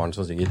indoktrinerte barn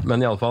som synger.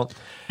 Men i alle fall...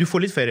 Du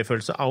får litt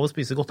feriefølelse av å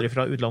spise godteri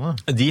fra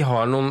utlandet? De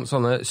har noen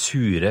sånne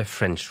sure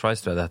french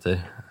fries, tror jeg det heter.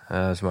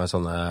 Som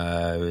sånne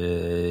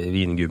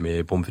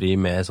vingummi-pomfri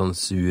med sånn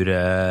sur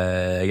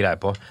greie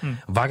på.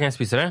 Hver gang jeg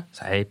spiser det,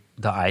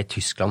 da jeg i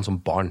Tyskland som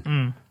barn.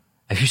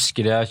 Jeg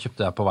husker det, jeg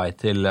kjøpte det på vei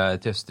til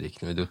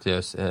Østerrike, vi dro til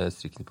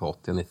Østerrike på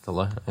 80- og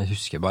 90-tallet. Jeg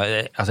husker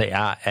bare, altså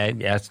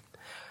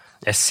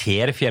jeg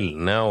ser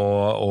fjellene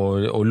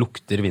og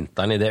lukter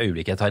vinteren i det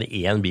øyeblikket jeg tar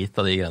en bit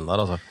av de greiene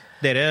der, altså.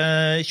 Dere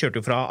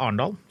kjørte jo fra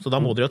Arendal, så da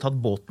må dere jo ha tatt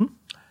båten.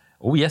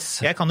 Oh yes.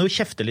 Jeg kan jo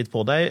kjefte litt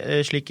på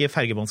deg, slik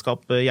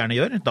fergemannskap gjerne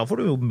gjør. Da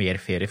får du jo mer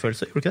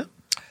feriefølelse, gjør du ikke det?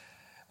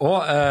 Og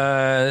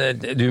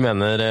du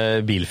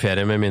mener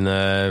bilferie med mine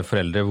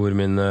foreldre, hvor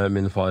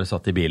min far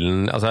satt i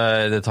bilen. Altså,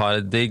 nå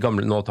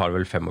tar det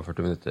vel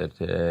 45 minutter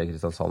til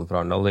Kristiansand fra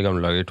Arendal. I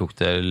gamle dager tok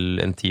det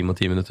 1 time og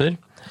 10 minutter.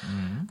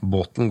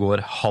 Båten går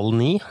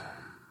 8:30.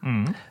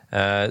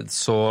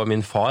 Så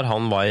min far,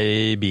 han var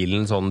i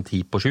bilen sånn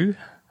 6:50.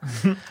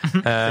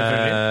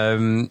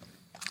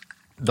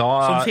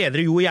 Som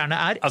fedre jo gjerne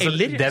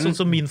eller sånn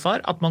som min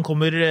far, at man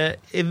kommer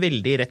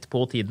veldig rett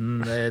på tiden.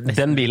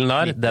 Den bilen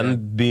der,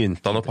 den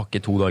begynte han å pakke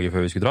 2 dager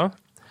før vi skulle dra.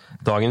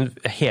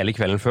 Hele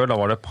kvelden før, da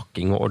var det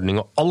pakking og ordning,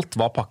 og alt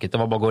var pakket.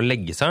 Det var bare å gå og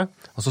legge seg,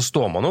 og så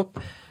står man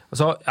opp. Og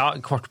så,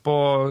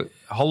 6:45,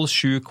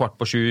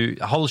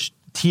 6:45,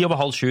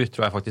 6:10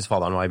 tror jeg faktisk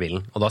faderen var i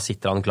bilen, og da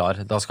sitter han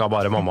klar. Da skal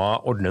bare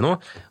mamma ordne noe,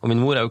 og min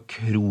mor jo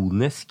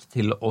kronisk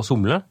til å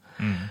somle.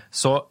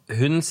 Så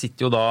hun står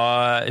jo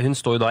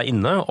da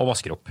inne og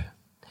vasker opp.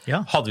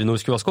 Hadde vi noe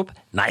vi skulle vaske opp?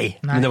 Nei,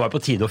 men det var på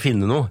tide å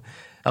finne noe.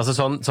 Altså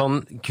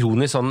sånn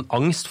kronisk sånn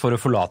angst for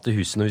å forlate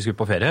huset når vi skulle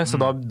på ferie. Så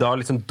da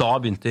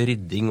begynte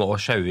rydding og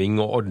sjauing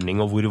og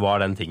ordning, og hvor var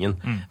den tingen.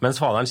 Mens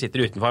faderen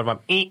sitter utenfor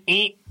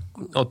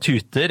og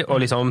tuter, og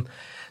liksom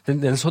det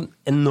er en sånn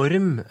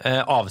enorm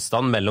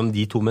avstand mellom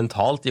de to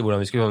mentalt i hvordan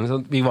vi skulle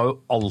komme. Vi var jo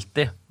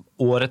alltid,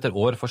 år etter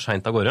år, for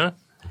sent av gårde.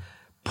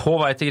 På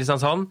vei til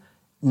Kristiansand,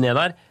 ned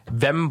der.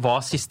 Hvem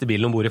var siste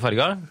bilen ombord i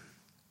Farga?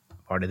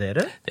 Var det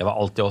dere? Det var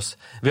alltid oss.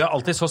 Vi var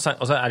alltid så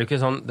sent, altså er det ikke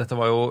sånn, dette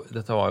var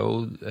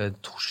jo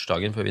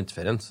torsdagen før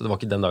vinterferien, så det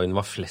var ikke den dagen det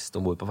var flest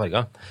ombord på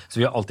Farga.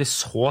 Så vi var alltid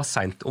så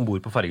sent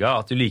ombord på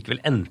Farga at du likevel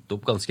endte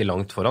opp ganske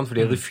langt foran,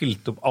 fordi du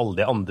fylte opp alle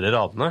de andre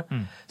radene.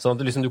 Sånn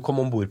at du kom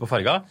ombord på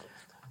Farga,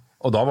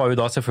 og da var vi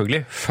da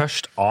selvfølgelig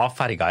først av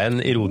ferga igjen,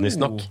 ironisk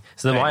nok.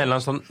 Så det var en eller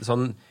annen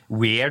sånn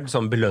weird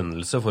sånn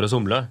belønnelse for å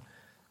somle.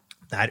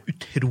 Det er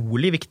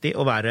utrolig viktig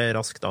å være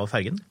raskt av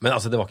fergen. Men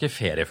altså, det var ikke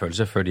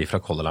feriefølelse før de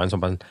fra Color Line som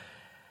bare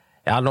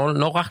ja,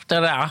 nå rakk det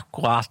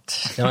akkurat.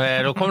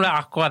 Nå kom det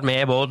akkurat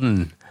med i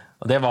båten.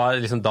 Og det var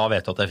liksom, da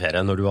vet du at det er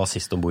ferie, når du var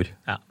sist ombord.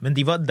 Ja, men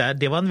det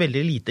var en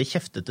veldig lite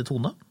kjeftete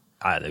tone.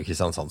 Nei, det er jo ikke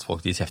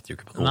Kristiansandsfolk, de kjefter jo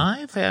ikke på noen.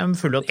 Nei, for jeg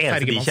føler at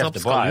fergemannskap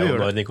skal jo gjøre det. Det eneste de kjefter på er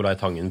jo når Nicolai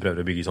Tangen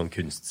prøver å bygge sånn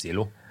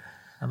kunstsilo.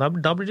 Ja,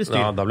 da blir det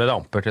styr. Da ble det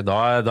ampert.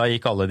 Da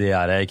gikk alle de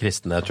her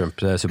kristne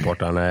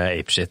Trump-supporterne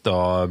apeshit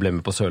og ble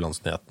med på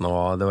Sørlandsnyheten,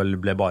 og det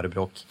ble bare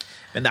bråk.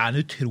 Men det er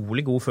en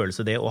utrolig god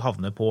følelse det å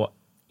havne på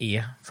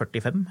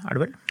E45, er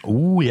det vel?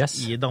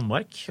 Yes. I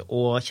Danmark,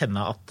 og kjenne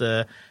at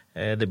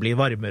det blir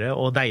varmere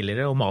og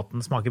deiligere, og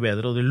maten smaker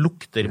bedre, og det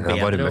lukter bedre.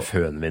 Ja, varme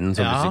fønvinden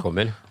som plutselig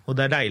kommer. Og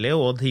det er deilig,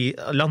 og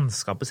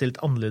landskapet ser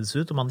litt annerledes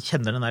ut, og man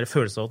kjenner den der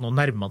følelsen av at nå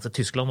nærmer man seg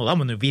Tyskland, og da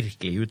er man jo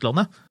virkelig i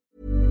utlandet.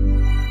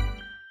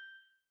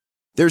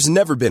 There's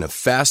never been a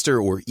faster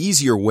or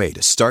easier way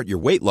to start your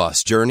weight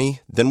loss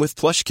journey than with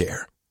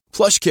PlushCare.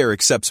 PlushCare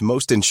accepts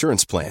most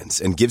insurance plans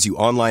and gives you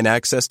online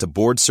access to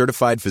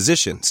board-certified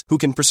physicians who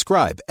can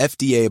prescribe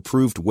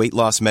FDA-approved weight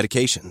loss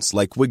medications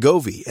like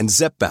Wegovy and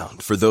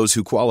Zepbound for those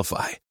who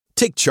qualify.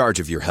 Take charge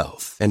of your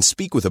health and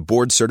speak with a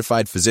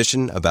board-certified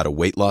physician about a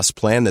weight loss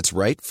plan that's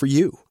right for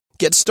you.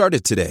 Get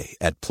started today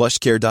at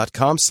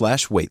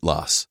plushcare.com/weight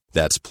loss.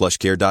 That's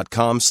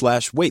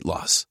plushcare.com/weight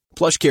loss.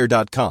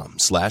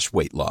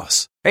 plushcare.com/weight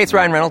loss. Hey, it's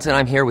Ryan Reynolds, and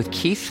I'm here with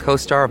Keith,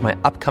 co-star of my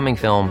upcoming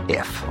film,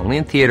 If, only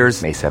in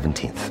theaters May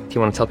 17th. Do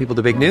you want to tell people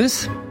the big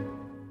news?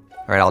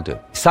 All right, I'll do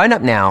it. Sign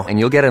up now and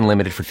you'll get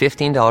unlimited for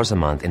 $15 a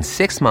month and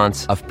 6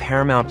 months of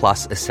Paramount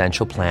Plus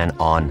Essential Plan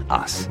on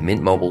us.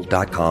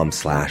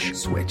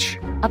 Mintmobile.com/switch.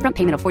 Upfront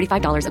payment of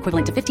 $45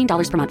 equivalent to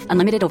 $15 per month.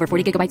 Unlimited over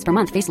 40 gigabytes per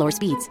month. Face lower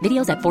speeds.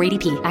 Videos at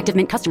 480p. Active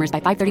Mint customers by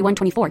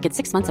 531.24 get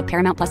 6 months of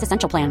Paramount Plus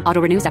Essential Plan.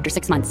 Auto renews after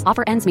 6 months.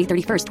 Offer ends May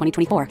 31st,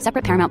 2024.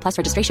 Separate Paramount Plus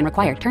registration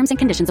required. Terms and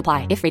conditions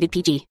apply if rated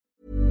PG.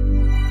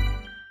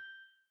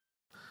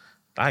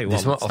 Det er jo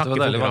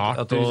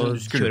at du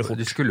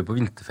skulle på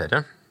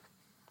vinterferie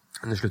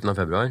i slutten av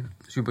februar.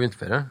 Du skulle på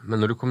vinterferie,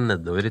 men når du kom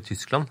nedover i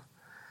Tyskland,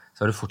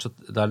 så er det fortsatt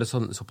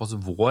såpass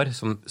vår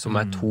som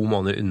er 2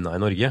 måneder unna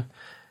i Norge.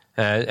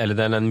 Eller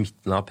den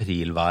midten av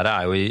aprilværet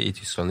er jo i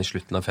Tyskland i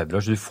slutten av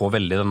februar, så du får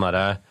veldig den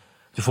der,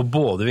 du får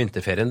både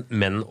vinterferien,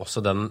 men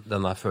også den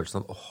der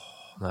følelsen av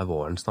nå er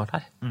våren snart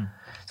her.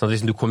 Så at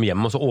liksom du kom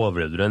hjem og så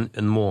overlevde du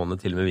en måned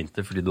til med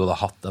vinter fordi du hadde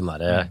hatt den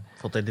der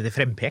fått et lite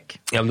frempek.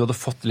 Ja, men du hadde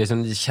fått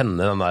liksom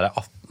kjenne den der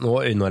nå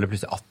er det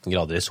plutselig 18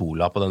 grader i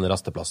sola på denne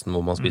rasteplassen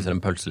hvor man spiser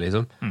en pølse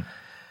liksom.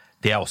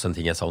 Det er også en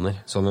ting jeg savner.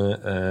 Så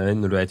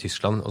når du er i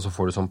Tyskland og så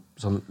får du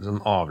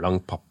sånn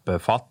avlang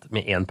pappfat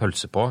med en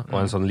pølse på og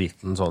en sånn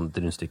liten sånn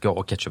rundstykke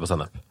og ketchup og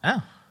sennep.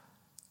 Ja.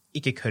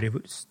 Ikke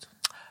currywurst.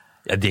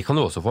 Ja, det kan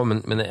du også få,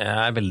 men jeg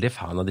er veldig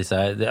fan av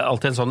disse. Det er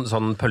alltid en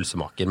sånn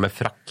pølsemaker med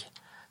frakk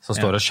som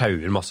står og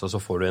sjauer masse, og så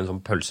får du en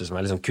sånn pølse som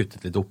er liksom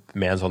kuttet litt opp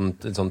med en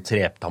sånn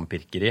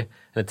tretampirker i.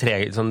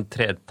 Sånn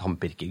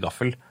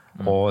tretampirkergaffel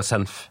og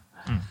senf.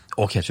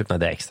 Og ketchup, nei,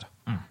 det er ekstra.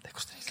 Det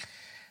koster ekstra.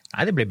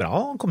 Nei, det blir bra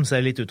å komme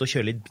seg litt ut og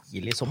kjøre litt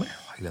bil i sommer.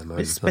 Det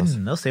blir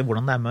spennende å se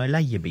hvordan det er med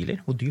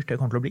leiebiler, hvor dyrt det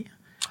kommer til å bli.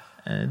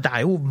 Det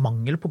er jo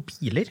mangel på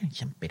biler,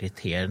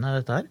 kjempeirriterende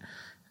dette her.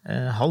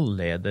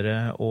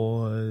 Halvledere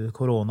og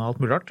korona og alt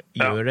mulig rart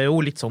gjør det jo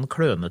litt sånn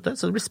klønete,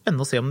 så det blir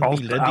spennende å se om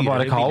biler er dyrere. Alt er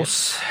bare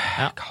kaos.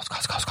 Ja.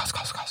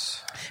 Kaos.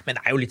 Men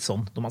det er jo litt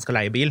sånn når man skal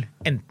leie bil.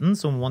 Enten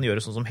så må man gjøre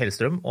sånn som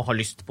Hellstrøm og ha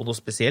lyst på noe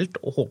spesielt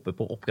og håpe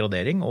på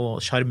oppgradering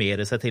og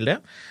sjarmere seg til det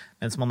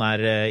mens man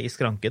er i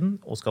skranken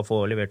og skal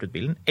få levert ut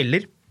bilen.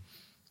 Eller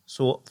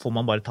så får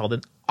man bare ta den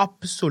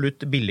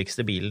absolutt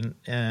billigste bilen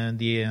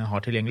de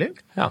har tilgjengelig,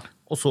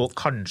 og så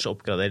kanskje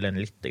oppgradere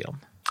den litt grann.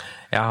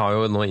 Jeg har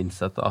jo nå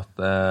innsett at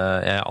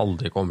jeg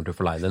aldri kommer til å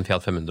få leie en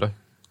Fiat 500,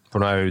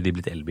 for nå er jo de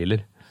blitt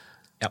elbiler.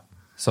 Ja.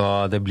 Så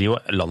det blir jo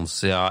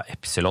Lancia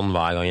Epsilon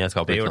hver gang jeg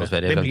skal på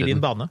utenlandsferie. Det blir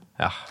din bane.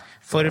 Ja.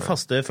 For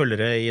faste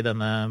følgere i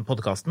denne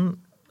podcasten,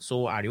 så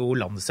er det jo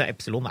Lancia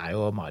Epsilon er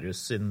jo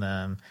Marius sin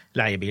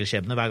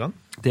leiebilskjebne hver gang.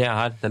 Det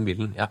er den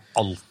bilen jeg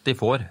alltid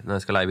får når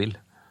jeg skal leie bil.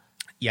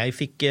 Jeg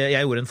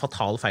gjorde en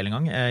fatal feil en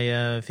gang.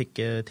 Jeg fikk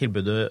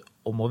tilbudet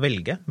om å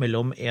velge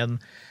mellom en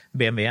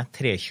BMW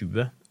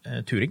 320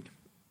 Touring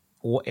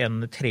og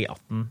en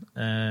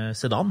 318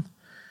 sedan.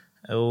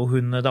 Og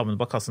damen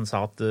bak kassen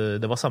sa at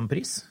det var samme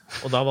pris.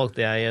 Og da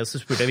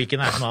så spurte jeg hvilken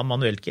som var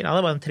manuelt gir. Ja,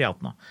 det var en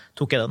 318 da.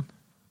 Tok jeg den.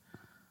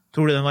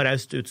 Tror du den var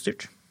raust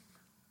utstyrt?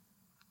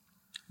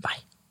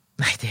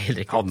 Nei, det er helt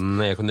riktig. Hadde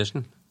den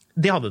aircondition?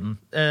 Det hadde den,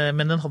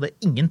 men den hadde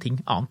ingenting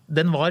annet.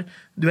 Den var,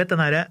 du vet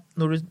den her,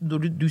 når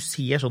du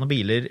ser sånne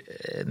biler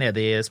nede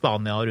i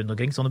Spania og rundt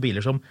omkring, sånne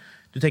biler som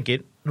du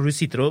tenker, når du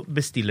sitter og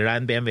bestiller deg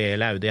en BMW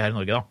eller Audi her i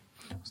Norge da,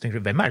 så tenker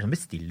du, hvem det som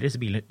bestiller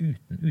disse bilene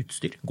uten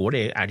utstyr?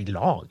 Er de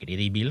lagret i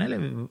de bilene, eller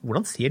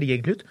hvordan ser de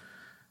egentlig ut?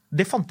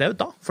 Det fant jeg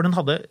ut da, for den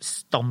hadde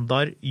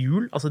standard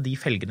hjul, altså de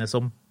felgene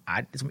som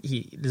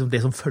liksom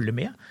det som følger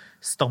med.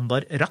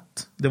 Standard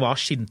ratt. Det var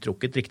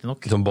skinntrukket, riktig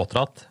nok. Som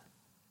båtratt?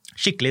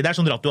 Skikkelig. Det er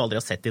sånn ratt du aldri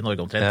har sett i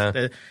Norge omtrent.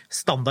 Ja.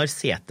 Standard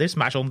seter,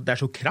 som sånn, det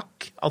så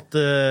krakk, at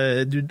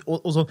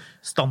og så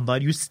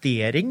standard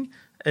justering,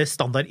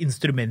 standard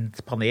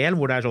instrumentpanel,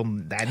 hvor det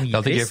sånn, det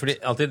nitrist.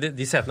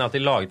 De setene er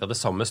alltid laget av det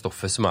samme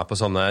stoffet som på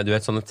sånne, du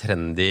vet, sånne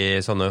trendy,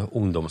 sånne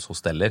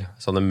ungdomshosteller,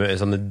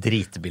 sånne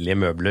dritbillige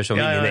møbler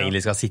som ingen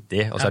egentlig skal sitte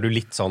i, og så du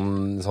litt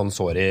sånn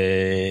sår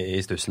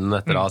i stussen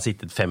etter å ha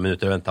sittet 5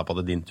 minutter og ventet på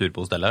det din tur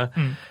på hostellet.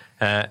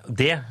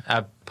 Det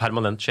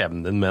permanent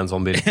skjebnen din med en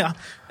sånn bil. Ja,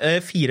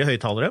 4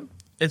 høyttalere.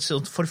 Et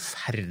sånt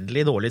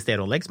forferdelig dårlig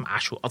stereoanlegg, som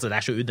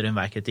det så under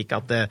enhver kritikk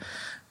at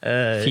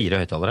 4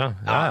 høyttalere?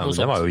 Ja, men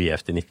det var jo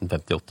IF i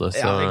 1958. Så.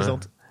 Ja, ikke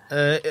sant?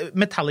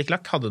 Metallic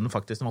lack hadde den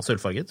faktisk, den var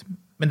sølvfarget.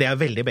 Men det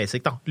veldig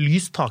basic da.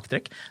 Lys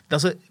taktrekk.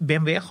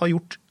 BMW har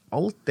gjort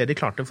alt det de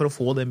klarte for å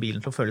få den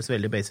bilen til å føles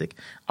veldig basic.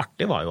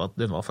 Artig var jo at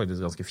den var faktisk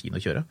ganske fin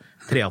å kjøre.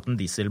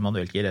 318 diesel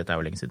manuelt gir, dette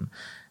jo lenge siden.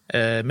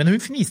 Men hun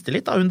fniste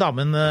litt da, hun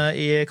damen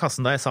i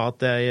kassen da jeg sa at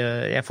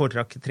jeg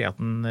foretrakk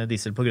 318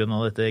 diesel på grunn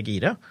av dette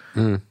giret.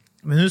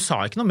 Men hun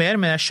sa ikke noe mer,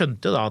 men jeg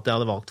skjønte da at jeg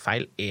hadde valgt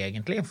feil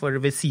egentlig, for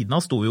ved siden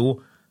av sto jo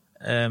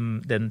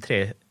den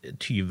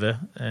 320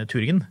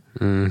 Touringen.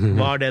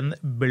 Var den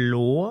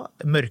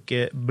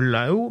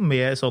mørkeblå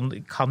med sånn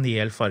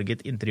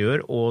kanelfarget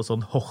interiør og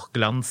sånn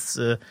hochglans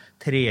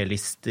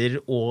trelister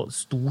og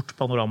stort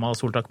panorama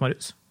soltak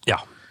Marius. Ja.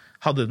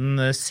 Hadde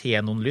den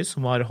xenonlys,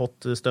 som var hot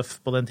stuff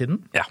på den tiden?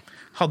 Ja.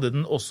 Hadde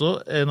den også,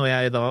 når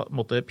jeg da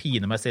måtte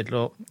pine meg selv til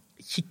å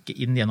kikke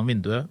inn gjennom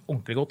vinduet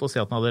ordentlig godt og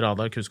se at den hadde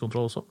radar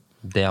cruisekontroll også?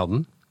 Det hadde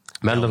den.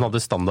 Men den hadde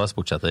standard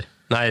sportsetter.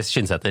 Nei,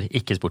 skinnsetter,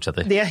 ikke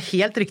sportsetter. Det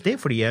helt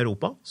riktig, fordi i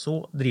Europa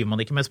så driver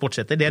man ikke med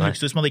sportsetter. Det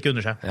luksus man ikke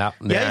unner seg. Ja,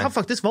 Jeg har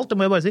faktisk valgt, det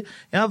må jeg bare si,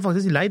 jeg har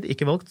faktisk leid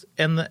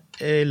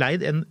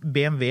en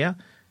BMW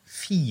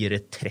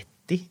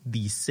 430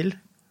 diesel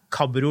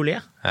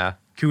cabriolet. Ja.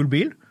 Kul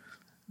bil.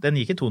 Den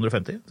gikk i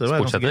 250.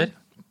 Sportsetter?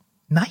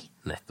 Nei,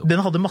 nettopp. Den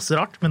hadde masse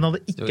rart, men den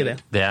hadde ikke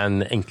det. Det den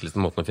enkleste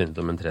måten å finne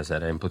ut om en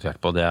 3-serie er importert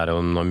på, det å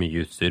ha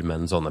mye utstyr,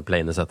 men sånne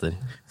plaine setter.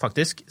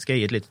 Faktisk skal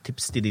jeg gi et lite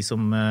tips til de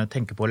som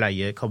tenker på å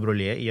leie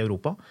cabriolet i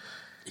Europa.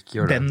 Ikke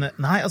gjør det.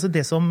 Nei, altså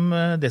det som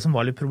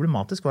var litt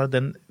problematisk var at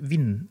den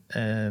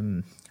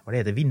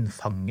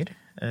vindfanger,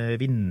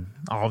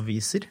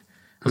 vindavviser.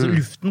 Altså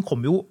luften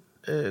kom jo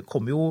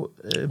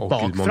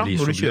bakfra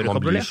når du kjører cabriolet.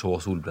 Man blir så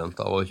solbrent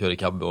av å kjøre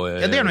cab.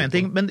 Ja, det noe en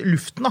ting, men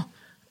luften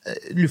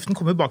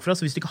kommer bakfra,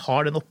 så hvis du ikke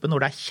har den oppe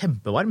når det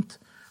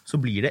kjempevarmt, så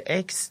blir det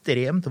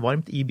ekstremt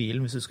varmt i bilen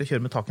hvis du skal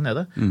kjøre med taket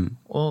nede.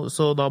 Og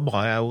så da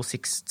ba jeg jo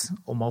Sixt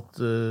om at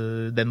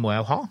den må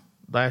jeg jo ha,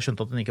 da jeg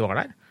skjønte at den ikke var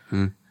der.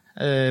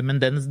 Men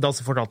da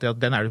fortalte jeg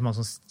at den det jo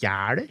mange som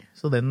stjæler,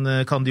 så den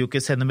kan de jo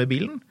ikke sende med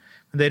bilen.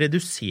 Men det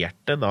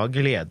reduserte da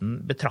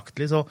gleden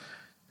betraktelig, så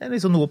det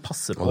liksom noe å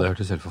passe på. Og det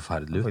hørtes helt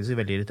forferdelig ut. Faktisk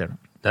veldig irriterende.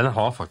 Den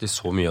har faktisk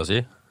så mye å si.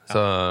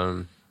 Så...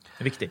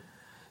 Det viktig.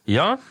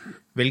 Ja.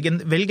 Velg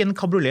en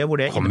cabriolet hvor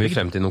det Kommer vi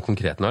frem til noe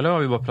konkret nå, eller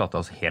har vi bare pratet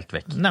oss helt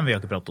vekk? Nei, vi har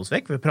ikke pratet oss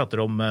vekk. Vi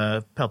prater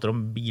om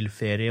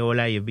bilferie og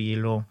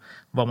leiebil og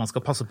hva man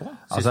skal passe på.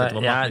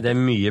 Det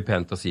mye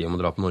pent å si om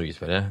å dra på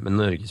norgesferie, men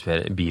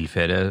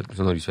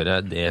bilferie,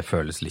 det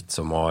føles litt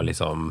som å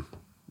liksom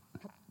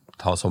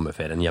ta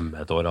sommerferien hjemme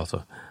et år,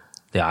 altså.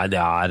 Det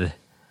er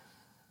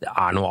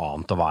noe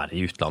annet å være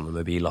i utlandet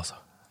med bil, altså.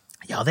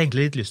 Jeg hadde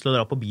egentlig litt lyst til å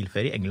dra på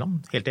bilferie i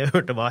England, helt til jeg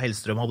hørte hva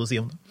Hellstrøm hadde å si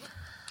om det.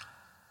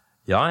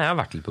 Ja, jeg har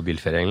vært litt på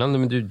bilferie i England,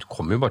 men du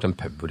kommer jo bare til en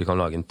pub hvor du kan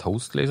lage en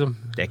toast, liksom.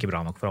 Det ikke bra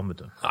nok for ham,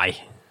 vet du. Nei.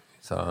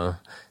 Så,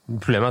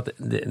 problemet er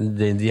at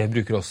de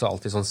bruker også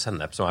alltid sånn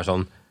sennep som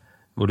sånn,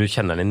 hvor du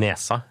kjenner den i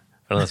nesa,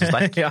 for den så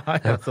sterk. Ja.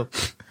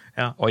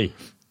 Oi.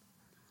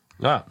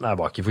 Ja, det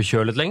bare ikke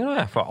forkjølet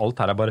lenger, for alt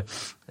her bare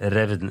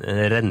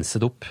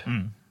renset opp.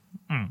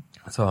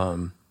 Så,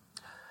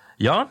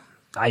 ja.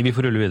 Nei, vi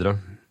får rulle videre.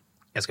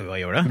 Skal vi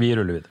bare gjøre det? Vi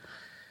ruller videre.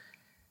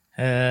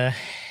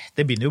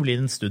 Det begynner jo å bli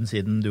en stund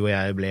siden du og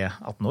jeg ble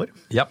 18 år.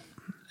 Ja.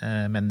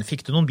 Men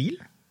fikk du noen bil?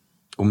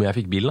 Om jeg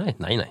fikk bil, nei?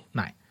 Nei.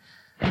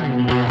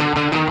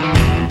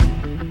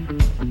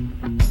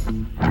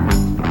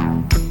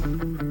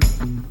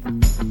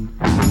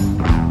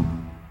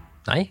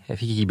 Nei, jeg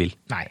fikk ikke bil.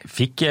 Nei.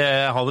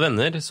 Hadde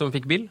venner som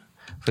fikk bil.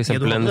 For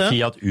eksempel en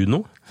Fiat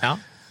Uno. Ja.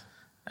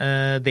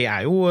 Det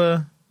jo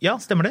Ja,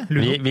 stemmer det.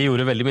 Vi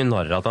gjorde veldig mye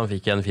narr at han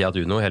fikk en Fiat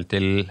Uno helt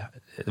til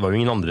det var jo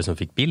ingen andre som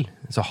fikk bil,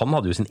 så han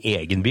hadde jo sin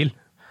egen bil.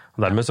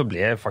 Og dermed så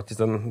ble faktisk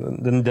den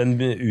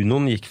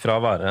Unoen gikk fra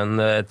å være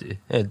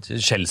et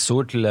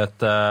skjellsord til et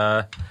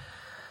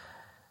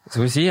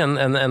skal vi si,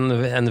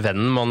 en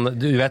venn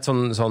du vet,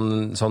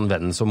 sånn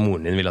venn som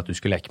moren din ville at du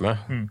skulle leke med,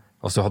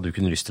 og så hadde du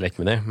ikke lyst til å leke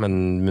med dem,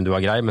 men du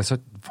var grei, men så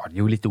var det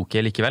jo litt ok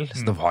likevel,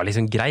 så det var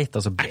liksom greit.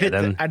 Altså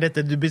er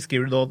dette du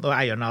beskriver da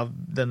eieren av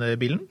denne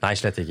bilen? Nei,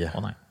 slett ikke.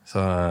 Nei. Så,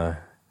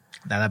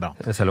 det er bra.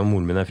 Selv om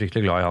moren min er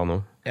fryktelig glad i han nå.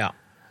 Ja.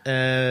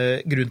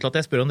 Grunnen til at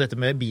jeg spør om dette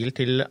med bil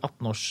til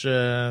 18-års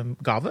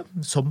gave,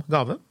 som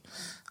gave,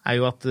 er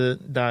jo at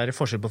det er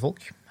forskjell på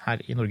folk her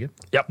i Norge.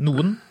 Ja.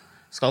 Noen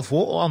skal få,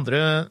 og andre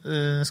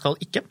skal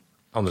ikke.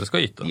 Andre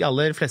skal yte. De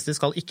aller fleste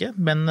skal ikke,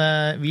 men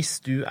hvis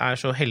du er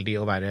så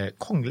heldig å være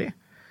kongelig,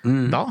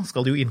 da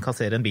skal du jo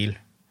innkassere en bil.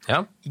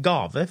 Ja.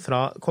 Gave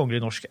fra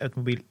Kongelig Norsk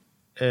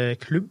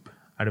Automobilklubb,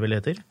 er det vel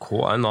det heter?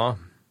 KNA.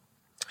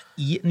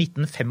 I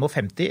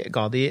 1955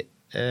 ga de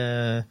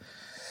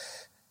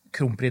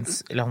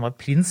kronprins, eller han var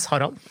prins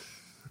Harald,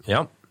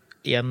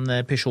 en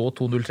Peugeot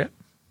 203.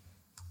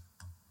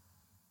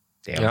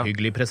 Det er en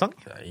hyggelig presang.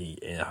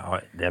 Ja,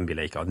 det er en bil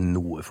jeg ikke har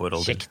noe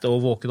forhold til. Kjekt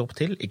å våkne opp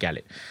til, ikke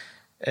ærlig.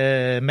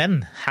 Men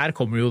her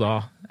kommer jo da,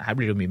 her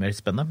blir det jo mye mer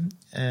spennende.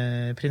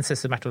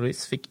 Prinsesse Märtha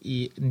Louise fikk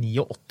i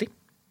 89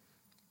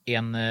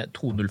 en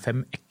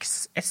 205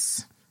 XS.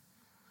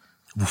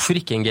 Hvorfor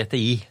ikke en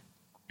GTI?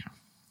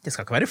 Det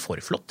skal ikke være for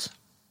flott.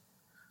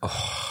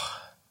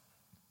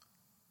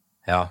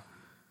 Ja.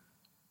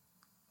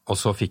 Og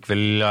så fikk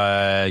vel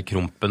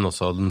Krompen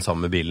også den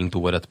samme bilen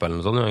 2 år etterpå,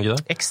 eller noe sånt, ikke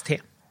det? XT.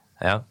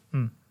 Ja.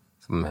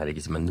 Som heller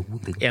ikke som er noen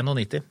ting.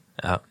 91.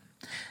 Ja.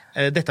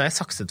 Dette har jeg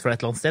sakset fra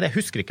et eller annet sted. Jeg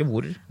husker ikke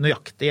hvor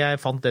nøyaktig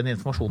jeg fant den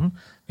informasjonen.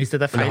 Hvis det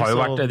er feil, det har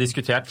jo vært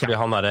diskutert, fordi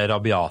han er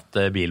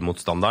rabiate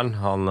bilmotstanderen.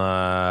 Han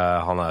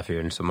er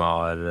fyren som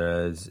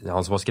han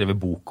som har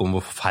skrevet bok om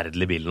hvor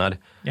forferdelig bilen er.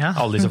 Ja.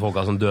 Alle disse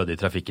folka som døde i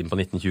trafikken på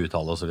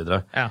 1920-tallet og så videre.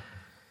 Ja.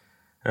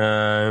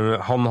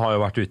 Han har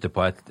jo vært ute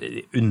på et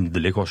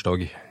underlig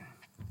korstog.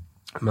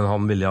 Men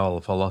han ville i alle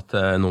fall at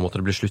nå måtte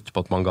det bli slutt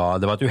på at man ga...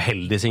 Det var et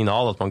uheldig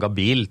signal at man ga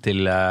bil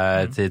til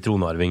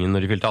tronarvingen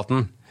når de fylte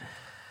 18.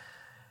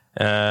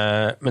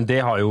 Men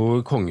det har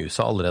jo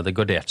kongehuset allerede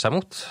gardert seg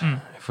mot.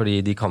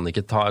 Fordi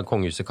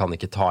kongehuset kan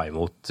ikke ta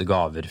imot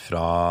gaver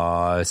fra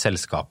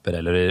selskaper,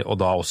 og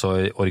da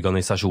også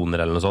organisasjoner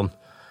eller noe sånt.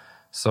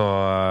 Så,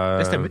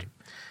 det stemmer.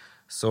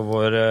 Så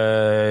vår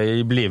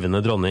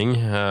blivende dronning...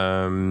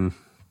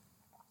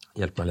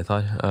 hjelp meg litt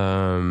her...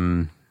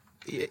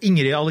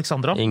 Ingrid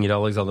Alexandra.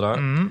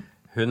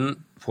 Hun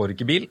får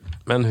ikke bil,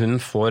 men hun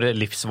får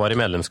livsvarig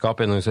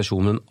medlemskap i en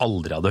organisasjon hun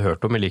aldri hadde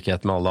hørt om, i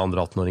likhet med alle andre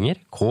 18-åringer.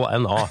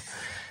 KNA.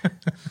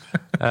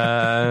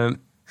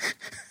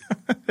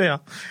 Ja.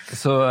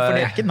 For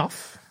det er ikke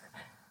NAF.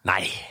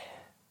 Nei.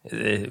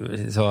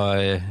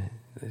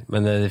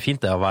 Men det er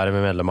fint det å være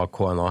medlem av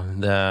KNA.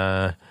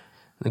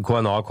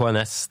 KNA og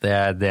KNS,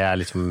 det er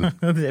liksom...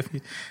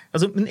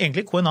 men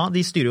egentlig KNA,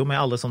 de styrer jo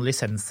med alle sånne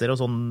lisenser og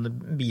sånn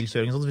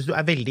bilkjøring. Så hvis du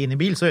er veldig inne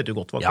i bil, så vet du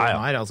godt hva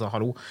KNA er. Altså,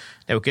 hallo,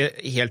 det er jo ikke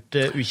helt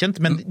ukjent,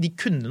 men de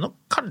kunne nok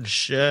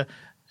kanskje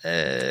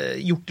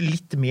gjort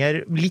litt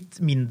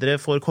mindre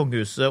for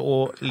kongehuset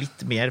og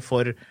litt mer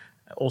for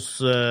oss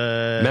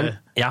Men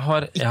jeg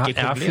har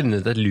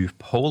funnet et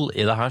loophole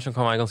i det her som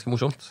kan være ganske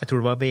morsomt. Jeg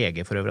tror det var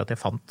VG for øvrig at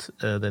jeg fant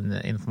den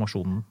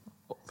informasjonen.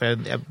 For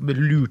jeg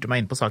lurte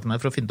meg inn på saken her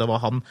for å finne ut av hva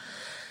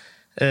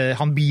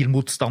han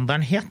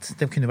bilmotstanderen het.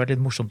 Det kunne vært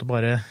litt morsomt å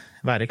bare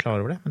være klar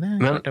over det. Men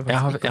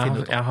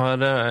jeg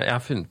har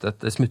funnet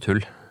et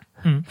smutthull.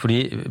 Fordi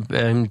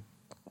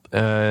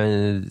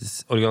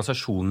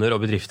organisasjoner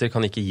og bedrifter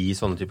kan ikke gi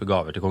sånne type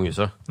gaver til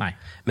kongehuset. Nei.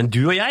 Men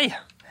du og jeg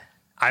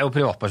er jo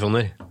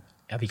privatpersoner.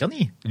 Ja, vi kan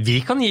gi. Vi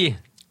kan gi.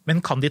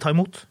 Men kan de ta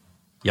imot?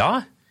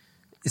 Ja.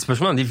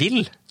 Spørsmålet er om de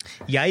vil.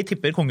 Jeg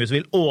tipper kongehuset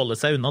vil åle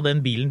seg unna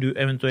den bilen du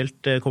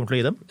eventuelt kommer til å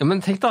gi dem. Ja, men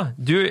tenk da,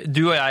 du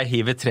og jeg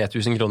hiver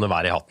 3000 kroner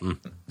hver i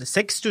hatten.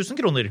 6000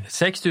 kroner.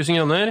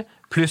 6000 kroner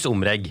pluss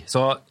omregg.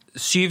 Så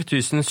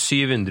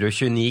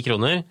 7729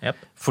 kroner. Yep.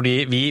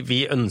 Fordi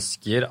vi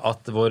ønsker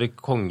at vår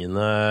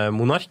kongende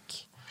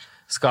monark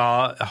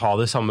skal ha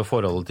det samme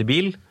forholdet til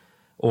bil.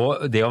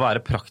 Og det å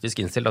være praktisk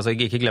innstilt, altså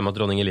ikke glemme at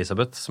dronning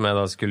Elisabeth, som jeg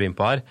da skulle inn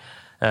på her,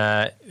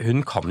 hun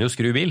kan jo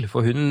skru bil,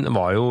 for hun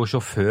var jo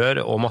sjåfør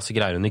og masse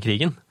greier under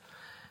krigen.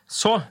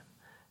 Så,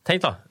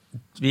 tenk da,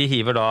 vi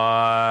hiver da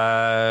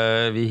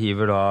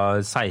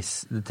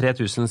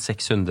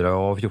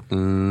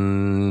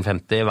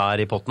 3614,50 hver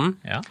i potten.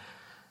 Ja.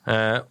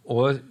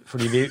 Og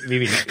fordi vi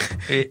vil...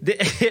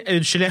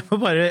 Unnskyld, jeg må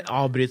bare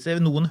avbryte.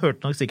 Noen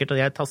hørte nok sikkert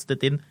at jeg tastet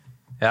inn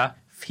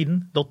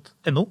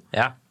finn.no,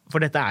 for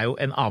dette er jo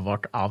en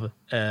avart av...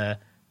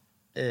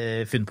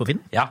 funn på Finn,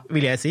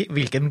 vil jeg si.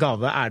 Hvilken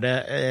gave er det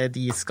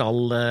de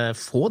skal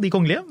få, de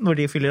kongelige, når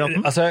de fyller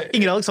 18?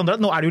 Ingrid Alexandra,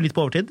 nå er det jo litt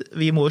på overtid.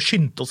 Vi må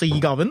skynde oss å gi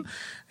gaven.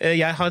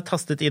 Jeg har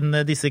tastet inn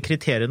disse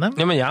kriteriene.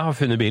 Ja, men jeg har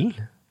funnet bilen.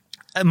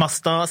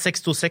 Mazda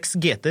 626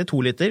 GT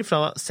 2 liter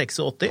fra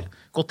 86,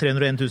 gått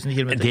 301 000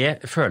 kilometer.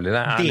 Det føler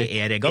jeg Det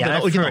er Rega, det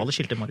er originale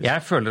skiltet, Marius. Jeg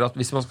føler at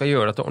hvis man skal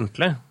gjøre dette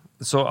ordentlig,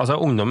 så altså,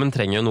 ungdommen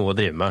trenger jo noe å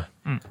drive med.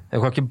 Jeg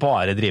kan ikke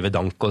bare drive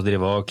dank og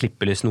drive og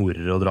klippe litt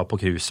snorer og dra på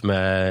cruise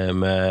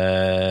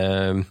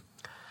med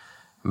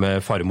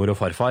farmor og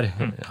farfar.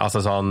 Altså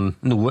sånn,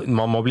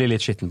 man må bli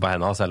litt skitten på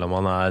hendene selv om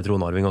man er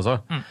tronarving også.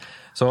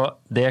 Så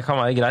det kan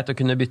være greit å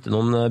kunne bytte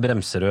noen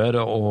bremserør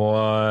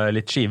og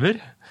litt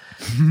skiver.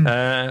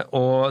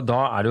 Og da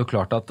er det jo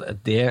klart at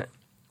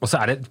og så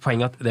er det et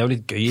poeng at det er jo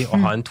litt gøy å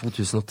ha en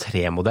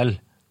 2003-modell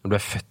når du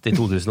er født i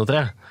 2003.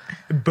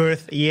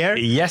 Birth year.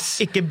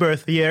 Yes. Ikke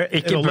birth year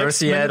Ikke Rolex,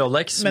 birth year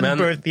Rolex, men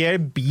birth year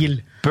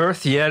bil.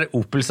 Birth year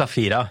Opel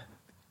Zafira.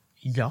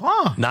 Ja.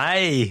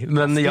 Nei,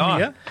 men ja.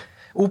 mye.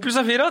 Opel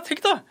Zafira,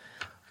 tenk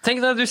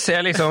da, du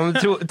ser liksom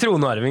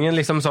tronarvingen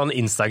liksom sånn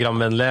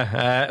Instagram-vennlig.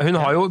 Hun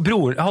har jo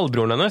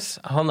halvbroren hennes,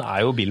 han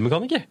er jo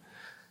bilmekaniker.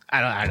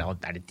 Er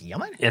det de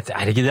han er? Er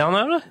det ikke det han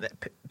er, da?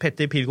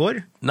 Petter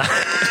Pilgaard? Nei.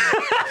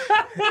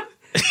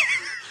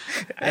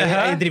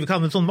 Jeg driver ikke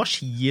han med sånne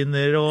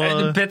maskiner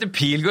og... Petter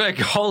Pilgaard er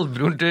ikke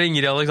halvbroren til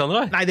Ingrid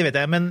Alexandra? Nei, det vet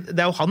jeg, men det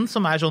er jo han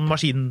som er sånn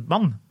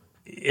maskinmann.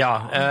 Ja,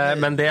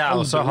 men det er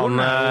også han...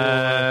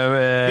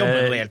 Jobber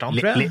noe helt annet,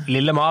 tror jeg.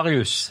 Lille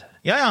Marius.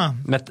 Ja.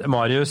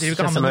 Marius driver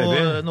ikke han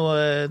med noe...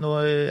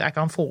 Er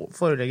ikke han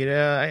forelegger...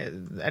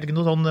 Er det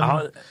ikke noe sånn...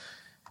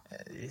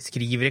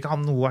 Skriver ikke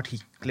han noen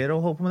artikler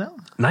og holder på med det?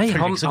 Nei,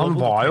 han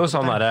var jo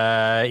sånn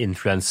der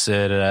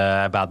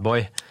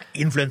influencer-badboy.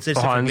 Influencer, selvfølgelig.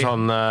 Og har en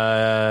sånn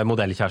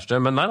modellkjæreste.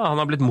 Men nei da, han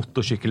har blitt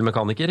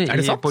motorsykkelmekaniker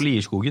på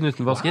Lierskogen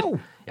utenfor Asker.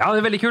 Wow. Ja, det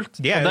er veldig kult.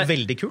 Det er jo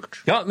veldig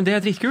kult. Ja, men det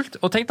er dritkult.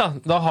 Og tenk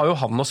da har jo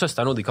han og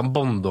søsteren noe de kan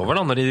bonde over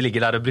da, når de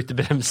ligger der og brytter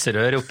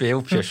bremserør oppe i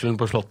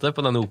oppkjørselen på slottet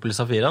på denne Opel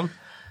Zafiraen.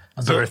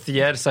 Birth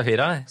year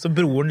Zafira. Så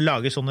broren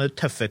lager sånne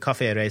tøffe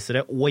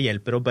kaféracere og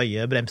hjelper å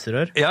bøye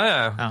bremserør?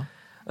 Ja.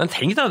 Men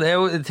tenk da, det er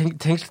jo,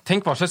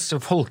 tenk hva slags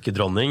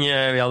folkedronning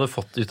vi hadde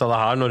fått ut av det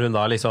her, når hun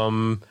da liksom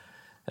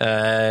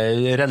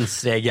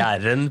renser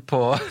EGR-en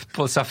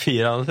på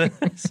Zafiraen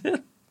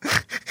sin.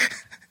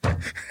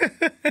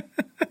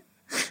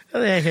 Ja,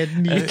 det er helt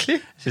nydelig.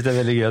 Jeg synes det er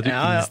veldig gøy at du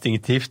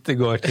instinktivt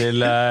går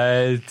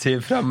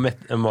fra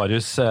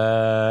Marius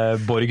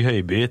Borg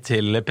Høiby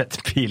til Petter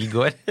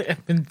Pilgaard.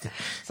 Men det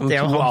er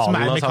jo han som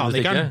er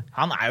mekanikeren.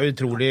 Han er jo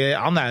utrolig...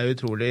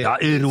 Ja,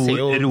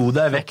 ro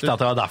deg vekk da,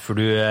 det var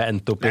derfor du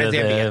endte opp i det.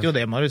 Jeg vet jo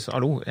det, Marius.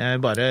 Hallo. Jeg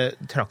bare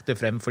trakk det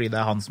frem fordi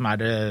det er han som er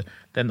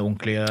den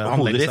ordentlige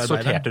anleggsarbeideren. Hodet ditt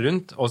sorterte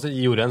rundt, og så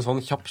gjorde jeg en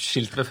sånn kjapp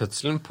skilt ved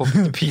fødselen på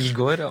Petter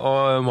Pilgaard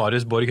og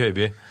Marius Borg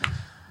Høiby.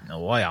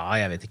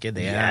 Jeg vet ikke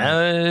det.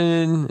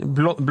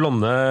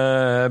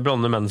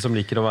 Blonde menn som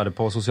liker å være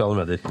på sosiale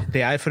medier. Det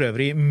er for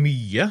øvrig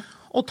mye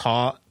å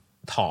ta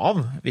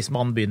av hvis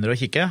man begynner å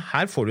kikke.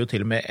 Her får du jo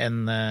til og med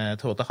en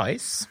Toyota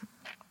Hiace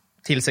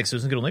til 6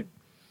 000 kroner.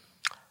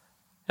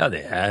 Ja,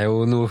 det er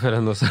jo noe for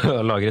henne også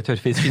å lagre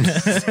tørrfisk.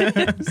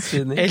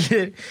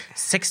 Eller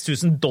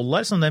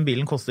 $6,000 som den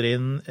bilen koster i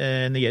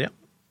Nigeria.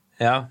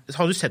 Ja.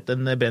 Har du sett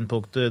den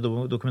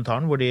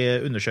Brennpunkt-dokumentaren hvor de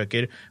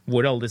undersøker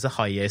hvor alle disse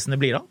Hiacene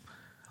blir av?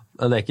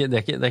 Det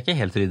er ikke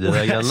helt ryddig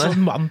det greiene. Sånn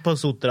mann på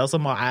Sotra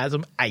som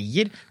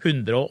eier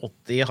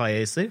 180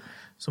 Hiacer,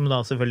 som da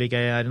selvfølgelig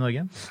ikke er i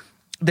Norge.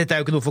 Dette er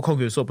jo ikke noe for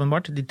kongehuset,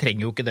 åpenbart. De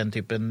trenger jo ikke den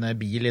typen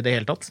bil i det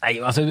hele tatt. Nei,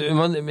 altså,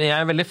 jeg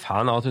er veldig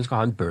fan av at hun skal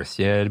ha en birth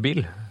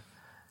year-bil.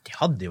 Det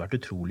hadde jo vært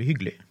utrolig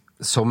hyggelig.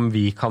 Som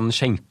vi kan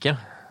skjenke.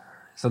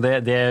 Så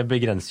det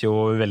begrenser jo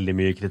veldig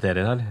mye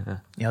kriterier her.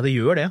 Ja, det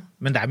gjør det.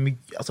 Men det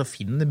er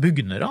finn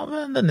bugner av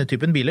denne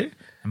typen biler.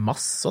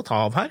 Masse å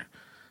ta av her.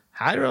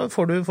 Her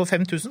får du for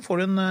 5 000 får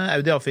du en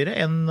Audi A4,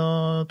 en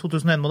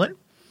 2001-modell.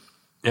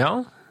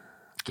 Ja.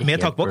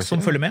 Med takboks som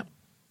følger med.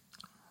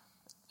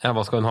 Ja,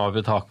 hva skal hun ha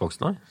ved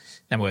takboksen da?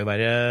 Det må jo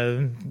være,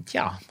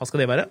 hva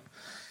skal det være?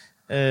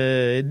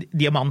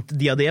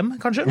 Diamantdiadem,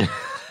 kanskje?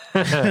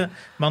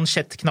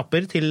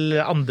 Mansjettknapper til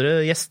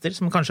andre gjester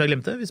som kanskje har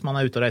glemt det, hvis man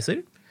er ute og reiser.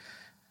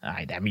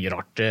 Nei, det er mye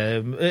rart.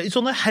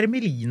 Sånne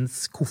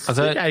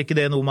hermelinskoffer, er ikke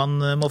det noe man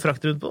må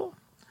frakte rundt på?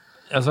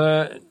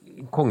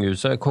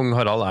 Kongehuset, kong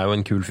Harald er jo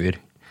en kul fyr.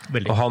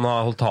 Veldig. Og han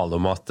har holdt tale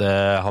om at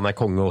han er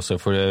konge også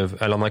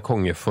han er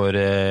konge for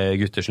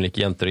gutter som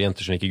liker jenter, og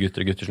jenter som liker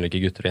gutter, og gutter som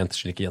liker gutter, og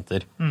jenter som liker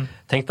jenter.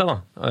 Tenk deg da.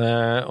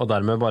 Og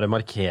dermed bare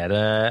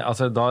markere,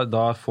 da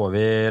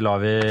lar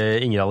vi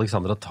Ingrid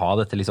Alexandra ta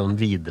dette liksom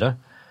videre.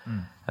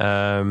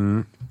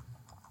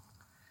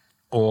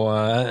 Og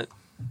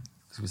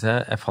skal vi se,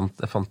 jeg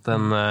fant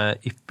en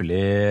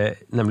ypperlig,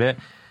 nemlig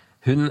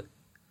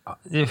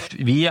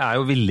vi er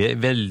jo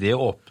veldig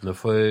åpne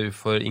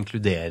for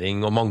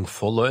inkludering og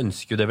mangfold og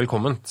ønsker jo det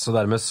velkomment, så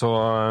dermed så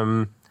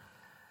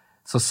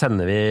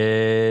sender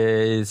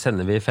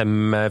vi 5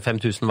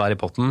 000 hver i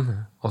potten,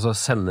 og så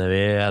sender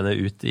vi henne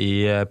ut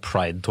i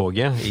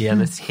Pride-toget i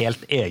hennes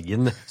helt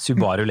egen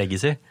Subaru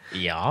Legacy.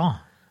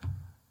 Ja.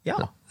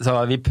 Så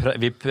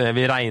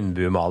vi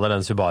regnbuemaler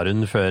den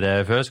Subaruen før,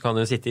 så kan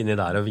hun sitte inni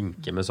der og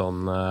vinke med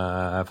sånn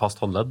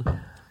fast håndledd.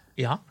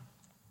 Ja.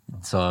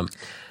 Så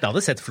Det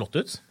hadde sett flott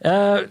ut.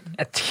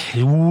 jeg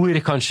tror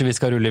kanskje vi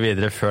skal rulle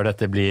videre før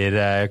dette blir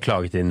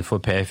klaget inn for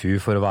PFU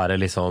for å være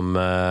liksom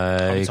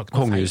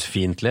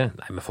kongehusfiendtlig.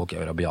 Nei, men folk er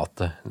jo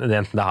rabiate. Det er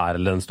enten det her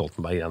eller den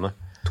Stoltenberg-greiene.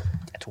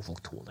 Jeg tror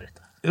folk tåler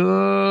dette.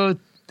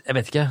 Jeg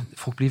vet ikke.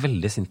 Folk blir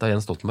veldig sinte av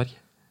Jens Stoltenberg.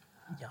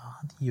 Ja,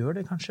 de gjør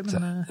det kanskje,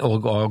 men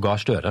Og Gahr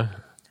Støre.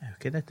 er jo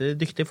ikke dette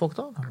dyktige folk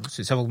da?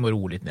 Synes jeg folk må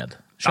roe litt ned.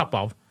 Slapp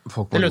av.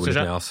 Folk må Det roe løser litt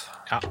seg. ned, altså.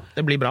 Ja,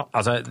 det blir bra.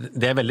 Altså,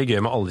 det er veldig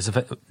gøy med alle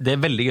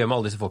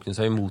disse folkene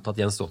som er imot at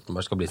Jens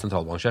Stoltenberg skal bli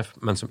sentralbanksjef,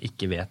 men som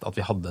ikke vet at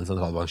vi hadde en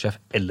sentralbanksjef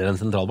eller en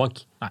sentralbank.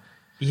 Nei,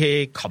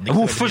 jeg kan ikke...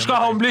 Hvorfor skal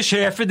han bli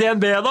sjef i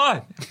DNB da?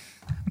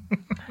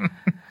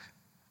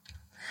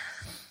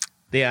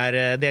 Det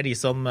er de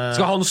som...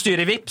 Skal han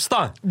styre Vips da?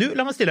 Du,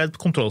 la meg stille deg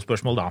et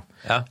kontrollspørsmål da.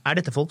 Ja. Er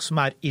dette folk som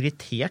er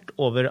irritert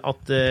over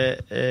at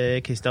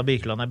Christian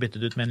Birkeland er byttet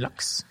ut med en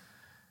laks?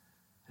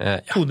 Ja.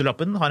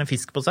 200-lappen har en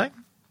fisk på seg,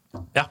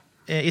 Ja.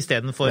 I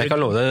stedet for Jeg kan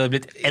love det, det er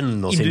blitt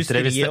enda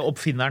sintere hvis det...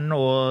 industrioppfinneren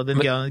og den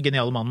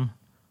geniale mannen.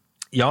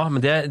 Ja,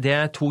 men det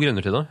er to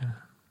grunner til det.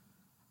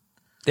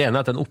 Det ene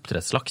er at det er en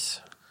oppdrettslaks.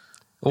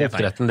 Og Det er feil.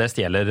 oppdretten, det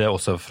stjeler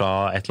også fra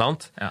et eller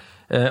annet. Ja.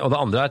 Og det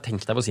andre er, tenk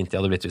deg hvor sint de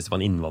hadde blitt hvis det var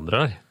en innvandrer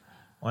der.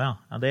 Åja,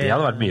 ja, Det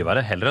hadde vært mye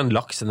verre. Heller en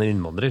laks enn en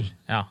innvandrer.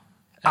 Ja.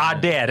 Er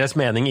deres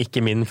mening ikke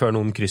min før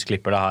noen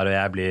kryssklipper det her, og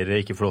jeg blir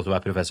ikke får lov til å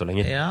være professor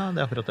lenger? Ja,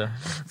 det er akkurat det.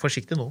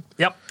 Forsiktig nå.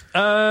 Ja.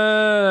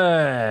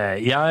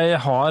 Jeg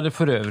har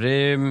for øvrig,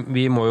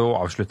 vi må jo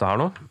avslutte her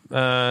nå,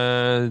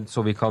 så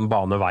vi kan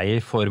bane vei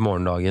for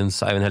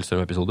morgendagens Eivind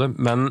Hellstrøm-episode,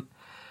 men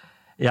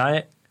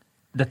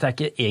dette er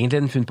ikke egentlig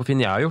en funn på Finn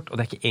jeg har gjort, og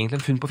det er ikke egentlig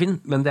en funn på Finn,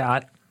 men det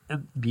er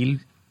en bil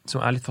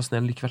som er litt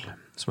fascinerende likevel,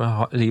 som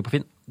ligger på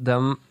Finn.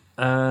 Den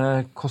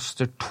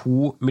koster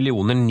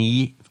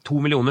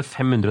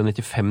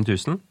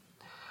 2.595 000.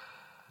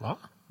 Hva?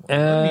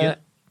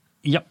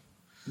 Ja,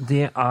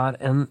 det er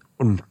en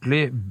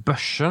ordentlig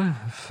børse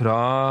fra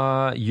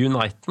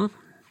Uniten.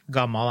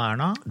 Gammel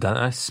Erna. Den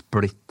er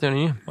splitter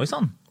ny. Oi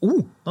sann.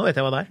 Nå vet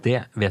jeg hva det er. Det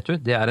vet du,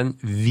 det er en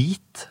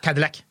hvit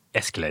Cadillac.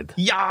 Escalade.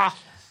 Ja!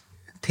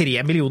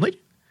 3 millioner?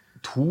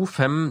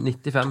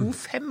 2.595.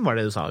 2,5 var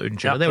det du sa.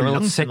 Unnskyld. Ja, det er jo den har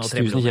langt unna 3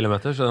 6000 millioner.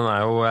 kilometer, så den er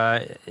jo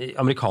i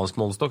amerikansk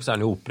målestokk så er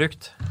den jo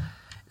oppbrukt.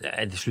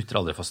 Jeg slutter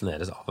aldri å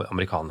fascineres av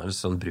amerikanernes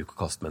sånn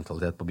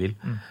bruk-og-kast-mentalitet på bil.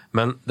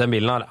 Men den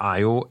bilen her er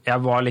jo, jeg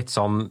var litt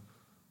sånn,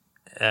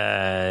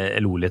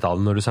 jeg lo litt av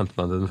den når du sendte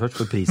meg den først,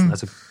 for prisen er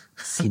så Den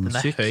er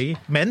sinnssyk. høy,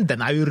 men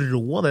den er jo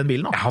rå, den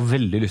bilen. Da. Jeg har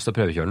veldig lyst til å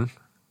prøvekjøre den.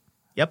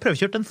 Jeg har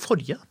prøvekjørt den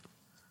forrige.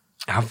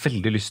 Jeg har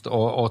veldig lyst til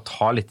å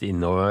ta litt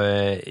inn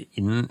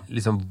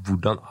liksom,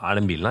 hvordan er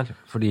den bilen her?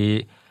 Fordi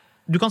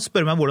Du kan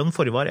spørre meg hvordan den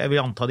forrige var. Jeg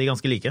vil anta de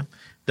ganske like.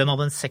 Den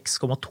hadde en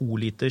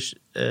 6,2 liters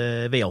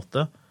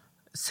V8.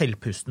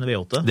 Selvpustende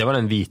V8. det var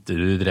den hvite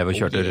du drev og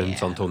kjørte rundt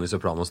sånn Tony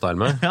Soprano-style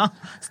med. Ja,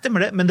 stemmer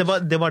det. Men det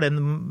var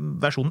den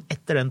versjonen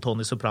etter den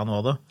Tony Soprano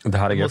hadde. Det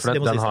her er gøy, for Det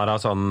må den sies. har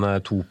sånn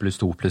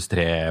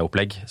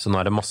 2+2+3-opplegg. Så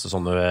nå er det masse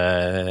sånne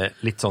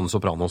litt sånn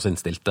Sopranos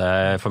innstilte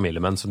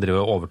familiemenn som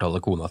driver og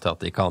overtaler kona til at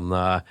de kan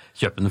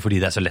kjøpe den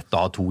fordi det er så lett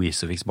å ha to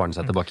Isofix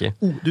barnesett tilbake.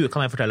 Du,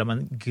 kan jeg fortelle om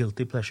en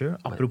guilty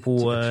pleasure?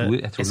 Apropos Jeg tror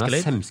den er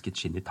Escalade. semsket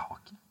skinn i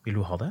taket. Vil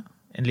du ha det?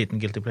 En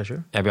liten guilty pleasure?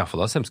 Jeg vil i hvert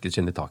fall ha semsket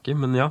skinn i taket,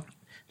 men ja.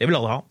 Det vil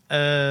alle ha.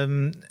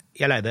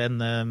 Jeg leide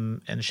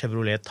en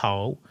Chevrolet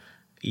Tahoe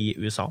i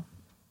USA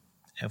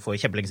for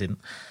kjempelenge siden.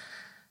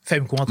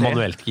 5,3.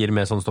 Manuelt gir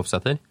med sånn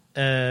stoppsetter.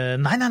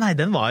 Nei,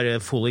 den var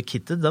fully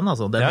kitted, den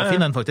altså. Den Ja, var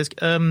fin, ja. den faktisk.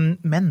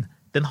 Men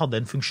den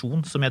hadde en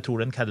funksjon som jeg tror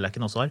den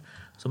Cadillacen også har,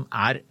 som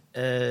er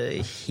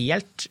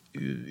helt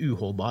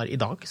uholdbar i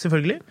dag,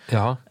 selvfølgelig.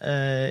 Ja.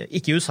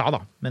 Ikke i USA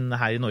da, men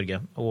her i Norge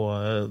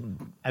og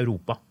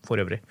Europa for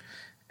øvrig.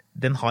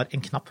 Den har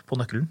en knapp på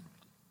nøkkelen,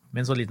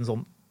 med en sånn liten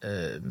sånn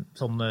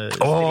nå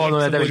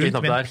vet jeg hvilken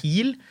knapp det er. med en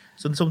pil,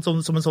 som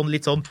en sånn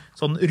litt sånn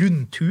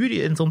rundtur,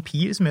 en sånn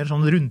pil som gjør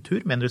sånn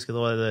rundtur, mener du husker det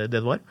var det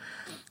var?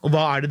 Og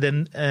hva er det den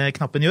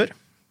knappen gjør?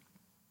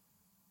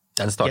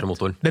 Den starter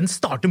motoren. Den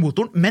starter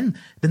motoren, men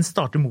den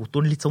starter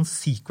motoren litt sånn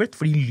secret,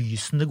 fordi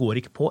lysene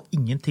går ikke på,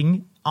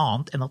 ingenting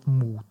annet enn at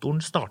motoren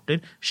starter,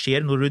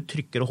 skjer når du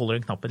trykker og holder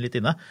den knappen litt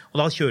inne.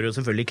 Og da kjører jo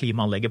selvfølgelig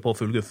klimaanlegget på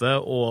full guffe,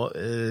 og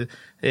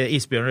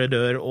isbjørner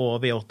dør,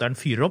 og V8-eren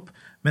fyrer opp.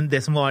 Men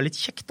det som var litt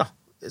kjekt da,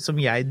 som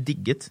jeg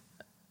digget,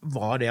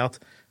 var det at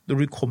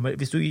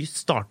hvis du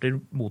starter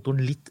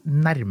motoren litt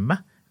nærme,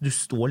 du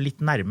står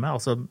litt nærme,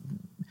 altså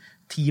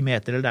 10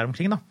 meter eller der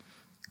omkring da,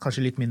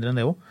 kanskje litt mindre enn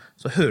det også,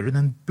 så hører du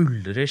den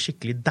bullere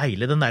skikkelig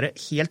deilig, den der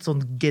helt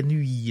sånn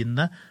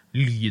genuine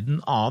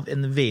lyden av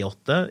en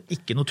V8,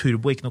 ikke noe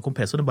turbo, ikke noe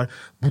kompressor, den bare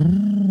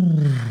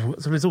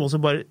så liksom også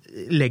bare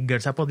legger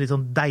det seg på et litt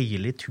sånn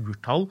deilig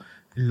turtall,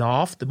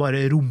 lavt, det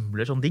bare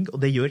rumler sånn digg,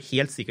 og det gjør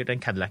helt sikkert en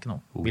Cadillac nå,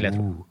 vil jeg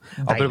tro.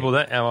 Apropos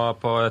det, jeg var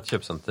på et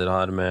kjøpesenter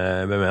her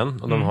med BMW-en,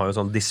 og de har jo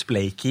sånn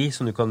display key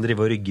som du kan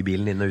drive og rygge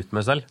bilen inn og ut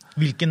med selv.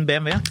 Hvilken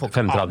BMW? Folk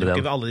 530 aner jo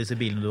ikke den. alle disse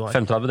bilene du har.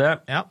 530D.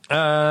 Ja.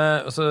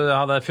 Så jeg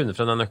hadde funnet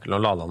frem den nøkkelen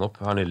og ladet den opp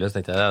her nylig, så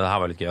tenkte jeg, det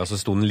her var litt gøy, og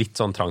så sto den litt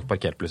sånn trangt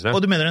parkert plutselig.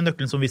 Og du mener den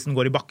nøkkelen som hvis den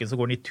går i bakken, så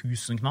går den i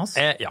 1000 knas?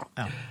 Ja.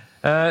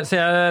 Så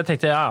jeg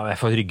tenkte, jeg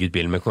får rygge ut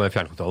bilen med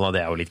fjernkontrollen, og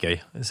det jo litt gøy.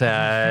 Så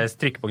jeg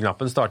trykker på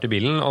knappen, starter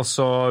bilen, og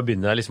så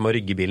begynner jeg liksom å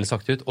rygge bilen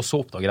sakte ut, og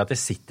så oppdager jeg at det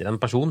sitter en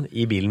person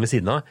i bilen ved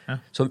siden av,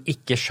 som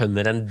ikke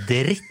skjønner en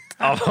dritt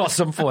av hva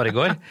som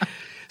foregår.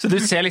 Så du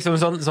ser liksom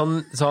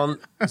sånn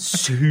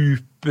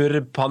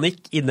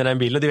superpanikk inni den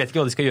bilen, og de vet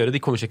ikke hva de skal gjøre,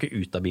 de kommer ikke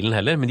ut av bilen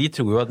heller, men de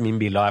tror jo at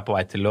min bil er på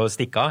vei til å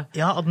stikke av.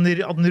 Ja, at den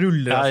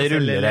ruller. Ja,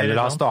 eller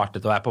har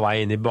startet og på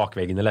vei inn i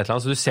bakveggen eller et eller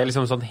annet, så du ser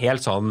liksom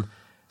helt sånn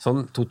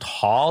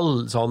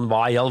total,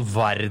 hva i all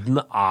verden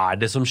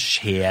det som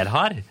skjer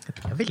her? Det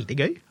veldig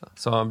gøy.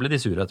 Så ble de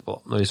sure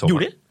etterpå, når de så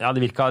Gjorde de? Ja, de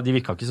virka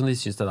ikke som de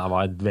syntes det der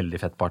var et veldig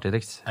fett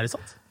partytriks. Det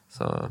sant?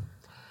 Så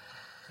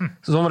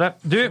sånn var det.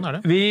 Du,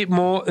 vi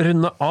må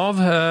runde av.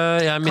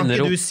 Kan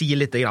ikke du si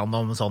litt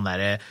om sånn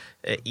der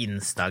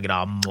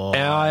Instagram og...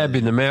 Ja, jeg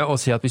begynner med å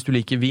si at hvis du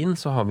liker vin,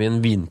 så har vi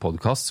en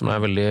vinpodcast som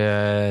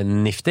veldig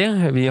niftig.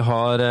 Vi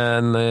har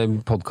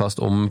en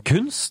podcast om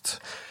kunst.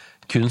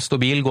 Kunst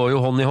og bil går jo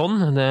hånd i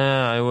hånd. Det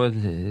jo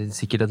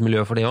sikkert et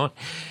miljø for det også.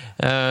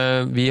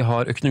 Vi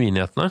har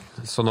økonominyhetene,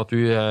 sånn at du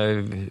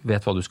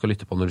vet hva du skal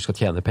lytte på når du skal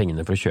tjene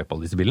pengene for å kjøpe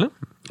alle disse bilene.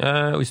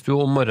 Og hvis du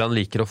om morgenen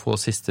liker å få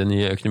siste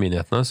nye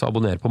økonominyhetene, så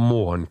abonner på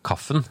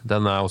Morgenkaffen.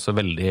 Den også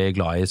veldig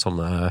glad i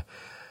sånne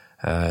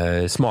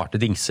smarte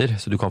dingser,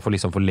 så du kan få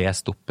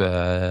lest opp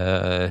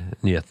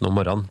nyhetene om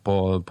morgenen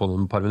på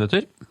noen par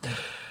minutter.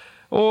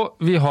 Og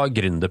vi har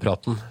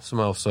Gründerpraten,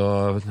 som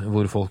også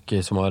hvor folk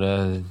som har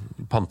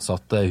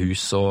pantsatt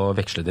hus og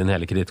vekslet inn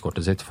hele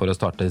kredittkortet sitt for å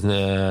starte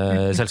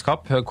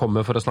selskap,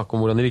 kommer for å snakke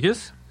om hvordan de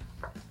lykkes.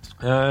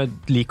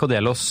 Lik og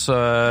del oss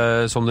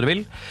som dere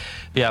vil.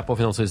 Vi på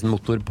Finansavisen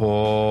Motor på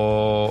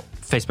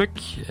Facebook.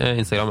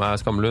 Instagram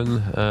Skamlund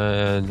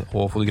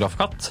og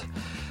Fotografkatt.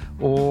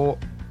 Og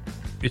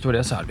utover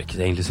det så det ikke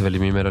egentlig så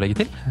veldig mye mer å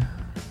legge til.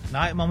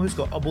 Nei, man må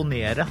huske å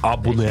abonnere.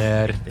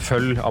 Abonner,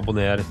 følg,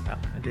 abonner. Ja,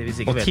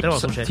 og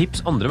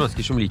tips andre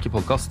mennesker som liker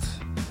podcast.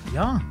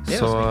 Ja,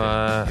 så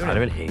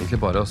det vel egentlig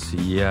bare å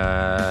si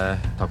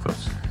takk for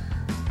oss.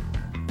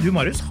 Du,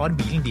 Marius, har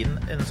bilen din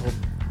en sånn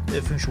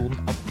funksjon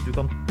at du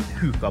kan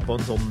huke på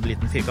en sånn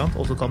liten firkant,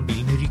 og så kan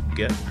bilen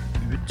rygge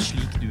ut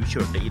slik du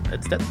kjørte inn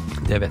et sted?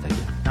 Det vet jeg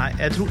ikke.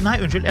 Nei,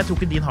 unnskyld, jeg tror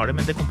ikke din har det,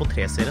 men det kom på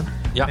 3-serien.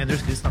 Ja. Men du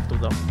skulle snakke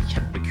om det,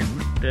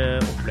 kjempekult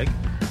opplegg.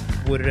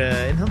 Hvor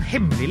en sånn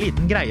hemmelig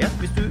liten greie,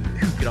 hvis du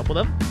huker av på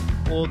den,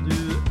 og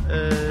du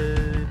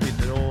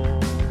begynner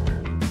å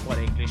bare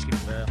egentlig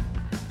slippe.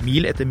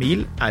 Mil etter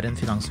mil en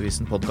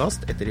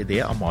Finansavisen-podcast etter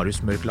idé av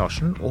Marius Mørk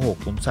Larsen og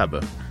Håkon Sæbø.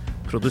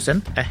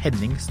 Produsent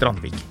Henning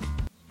Strandvik.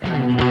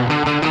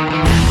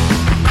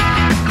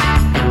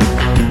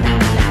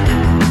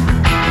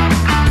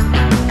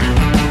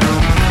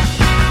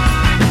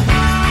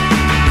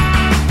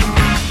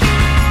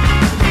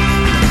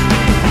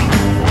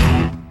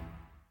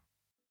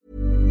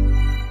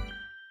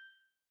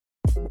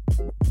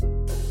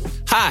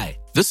 Hi,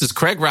 this is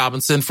Craig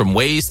Robinson from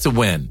Ways to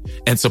Win,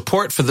 and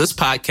support for this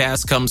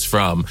podcast comes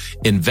from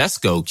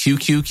Invesco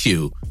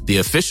QQQ, the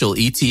official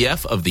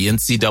ETF of the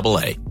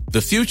NCAA.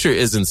 The future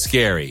isn't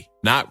scary.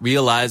 Not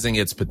realizing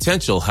its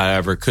potential,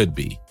 however, could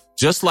be.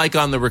 Just like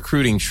on the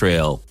recruiting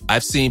trail,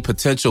 I've seen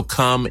potential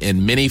come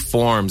in many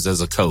forms as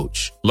a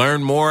coach.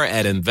 Learn more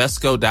at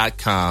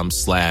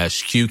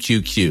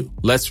Invesco.com/QQQ.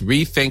 Let's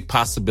rethink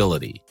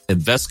possibility.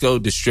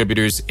 Invesco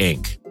Distributors,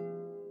 Inc.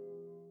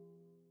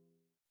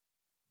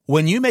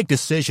 When you make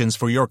decisions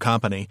for your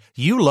company,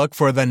 you look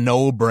for the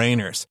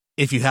no-brainers.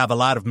 If you have a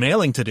lot of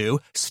mailing to do,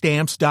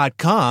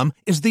 Stamps.com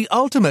is the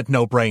ultimate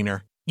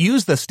no-brainer.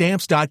 Use the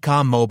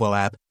Stamps.com mobile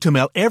app to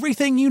mail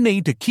everything you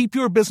need to keep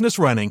your business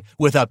running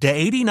with up to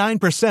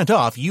 89%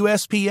 off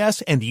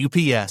USPS and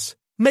UPS.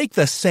 Make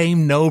the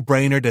same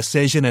no-brainer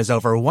decision as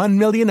over 1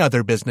 million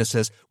other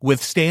businesses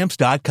with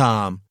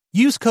Stamps.com.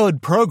 Use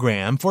code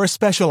PROGRAM for a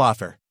special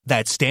offer.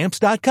 That's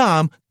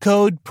Stamps.com,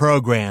 code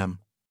PROGRAM.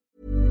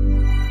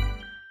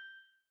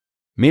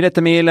 Mil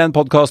etter mil, en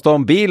podcast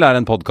om bil,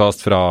 en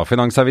podcast fra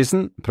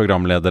Finansavisen.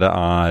 Programledere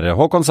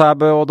Håkon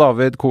Sæbø og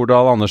David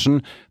Kordal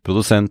Andersen.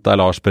 Produsent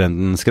Lars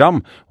Brenden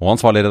Skram, og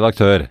ansvarlig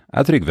redaktør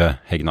Trygve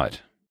Hegnar.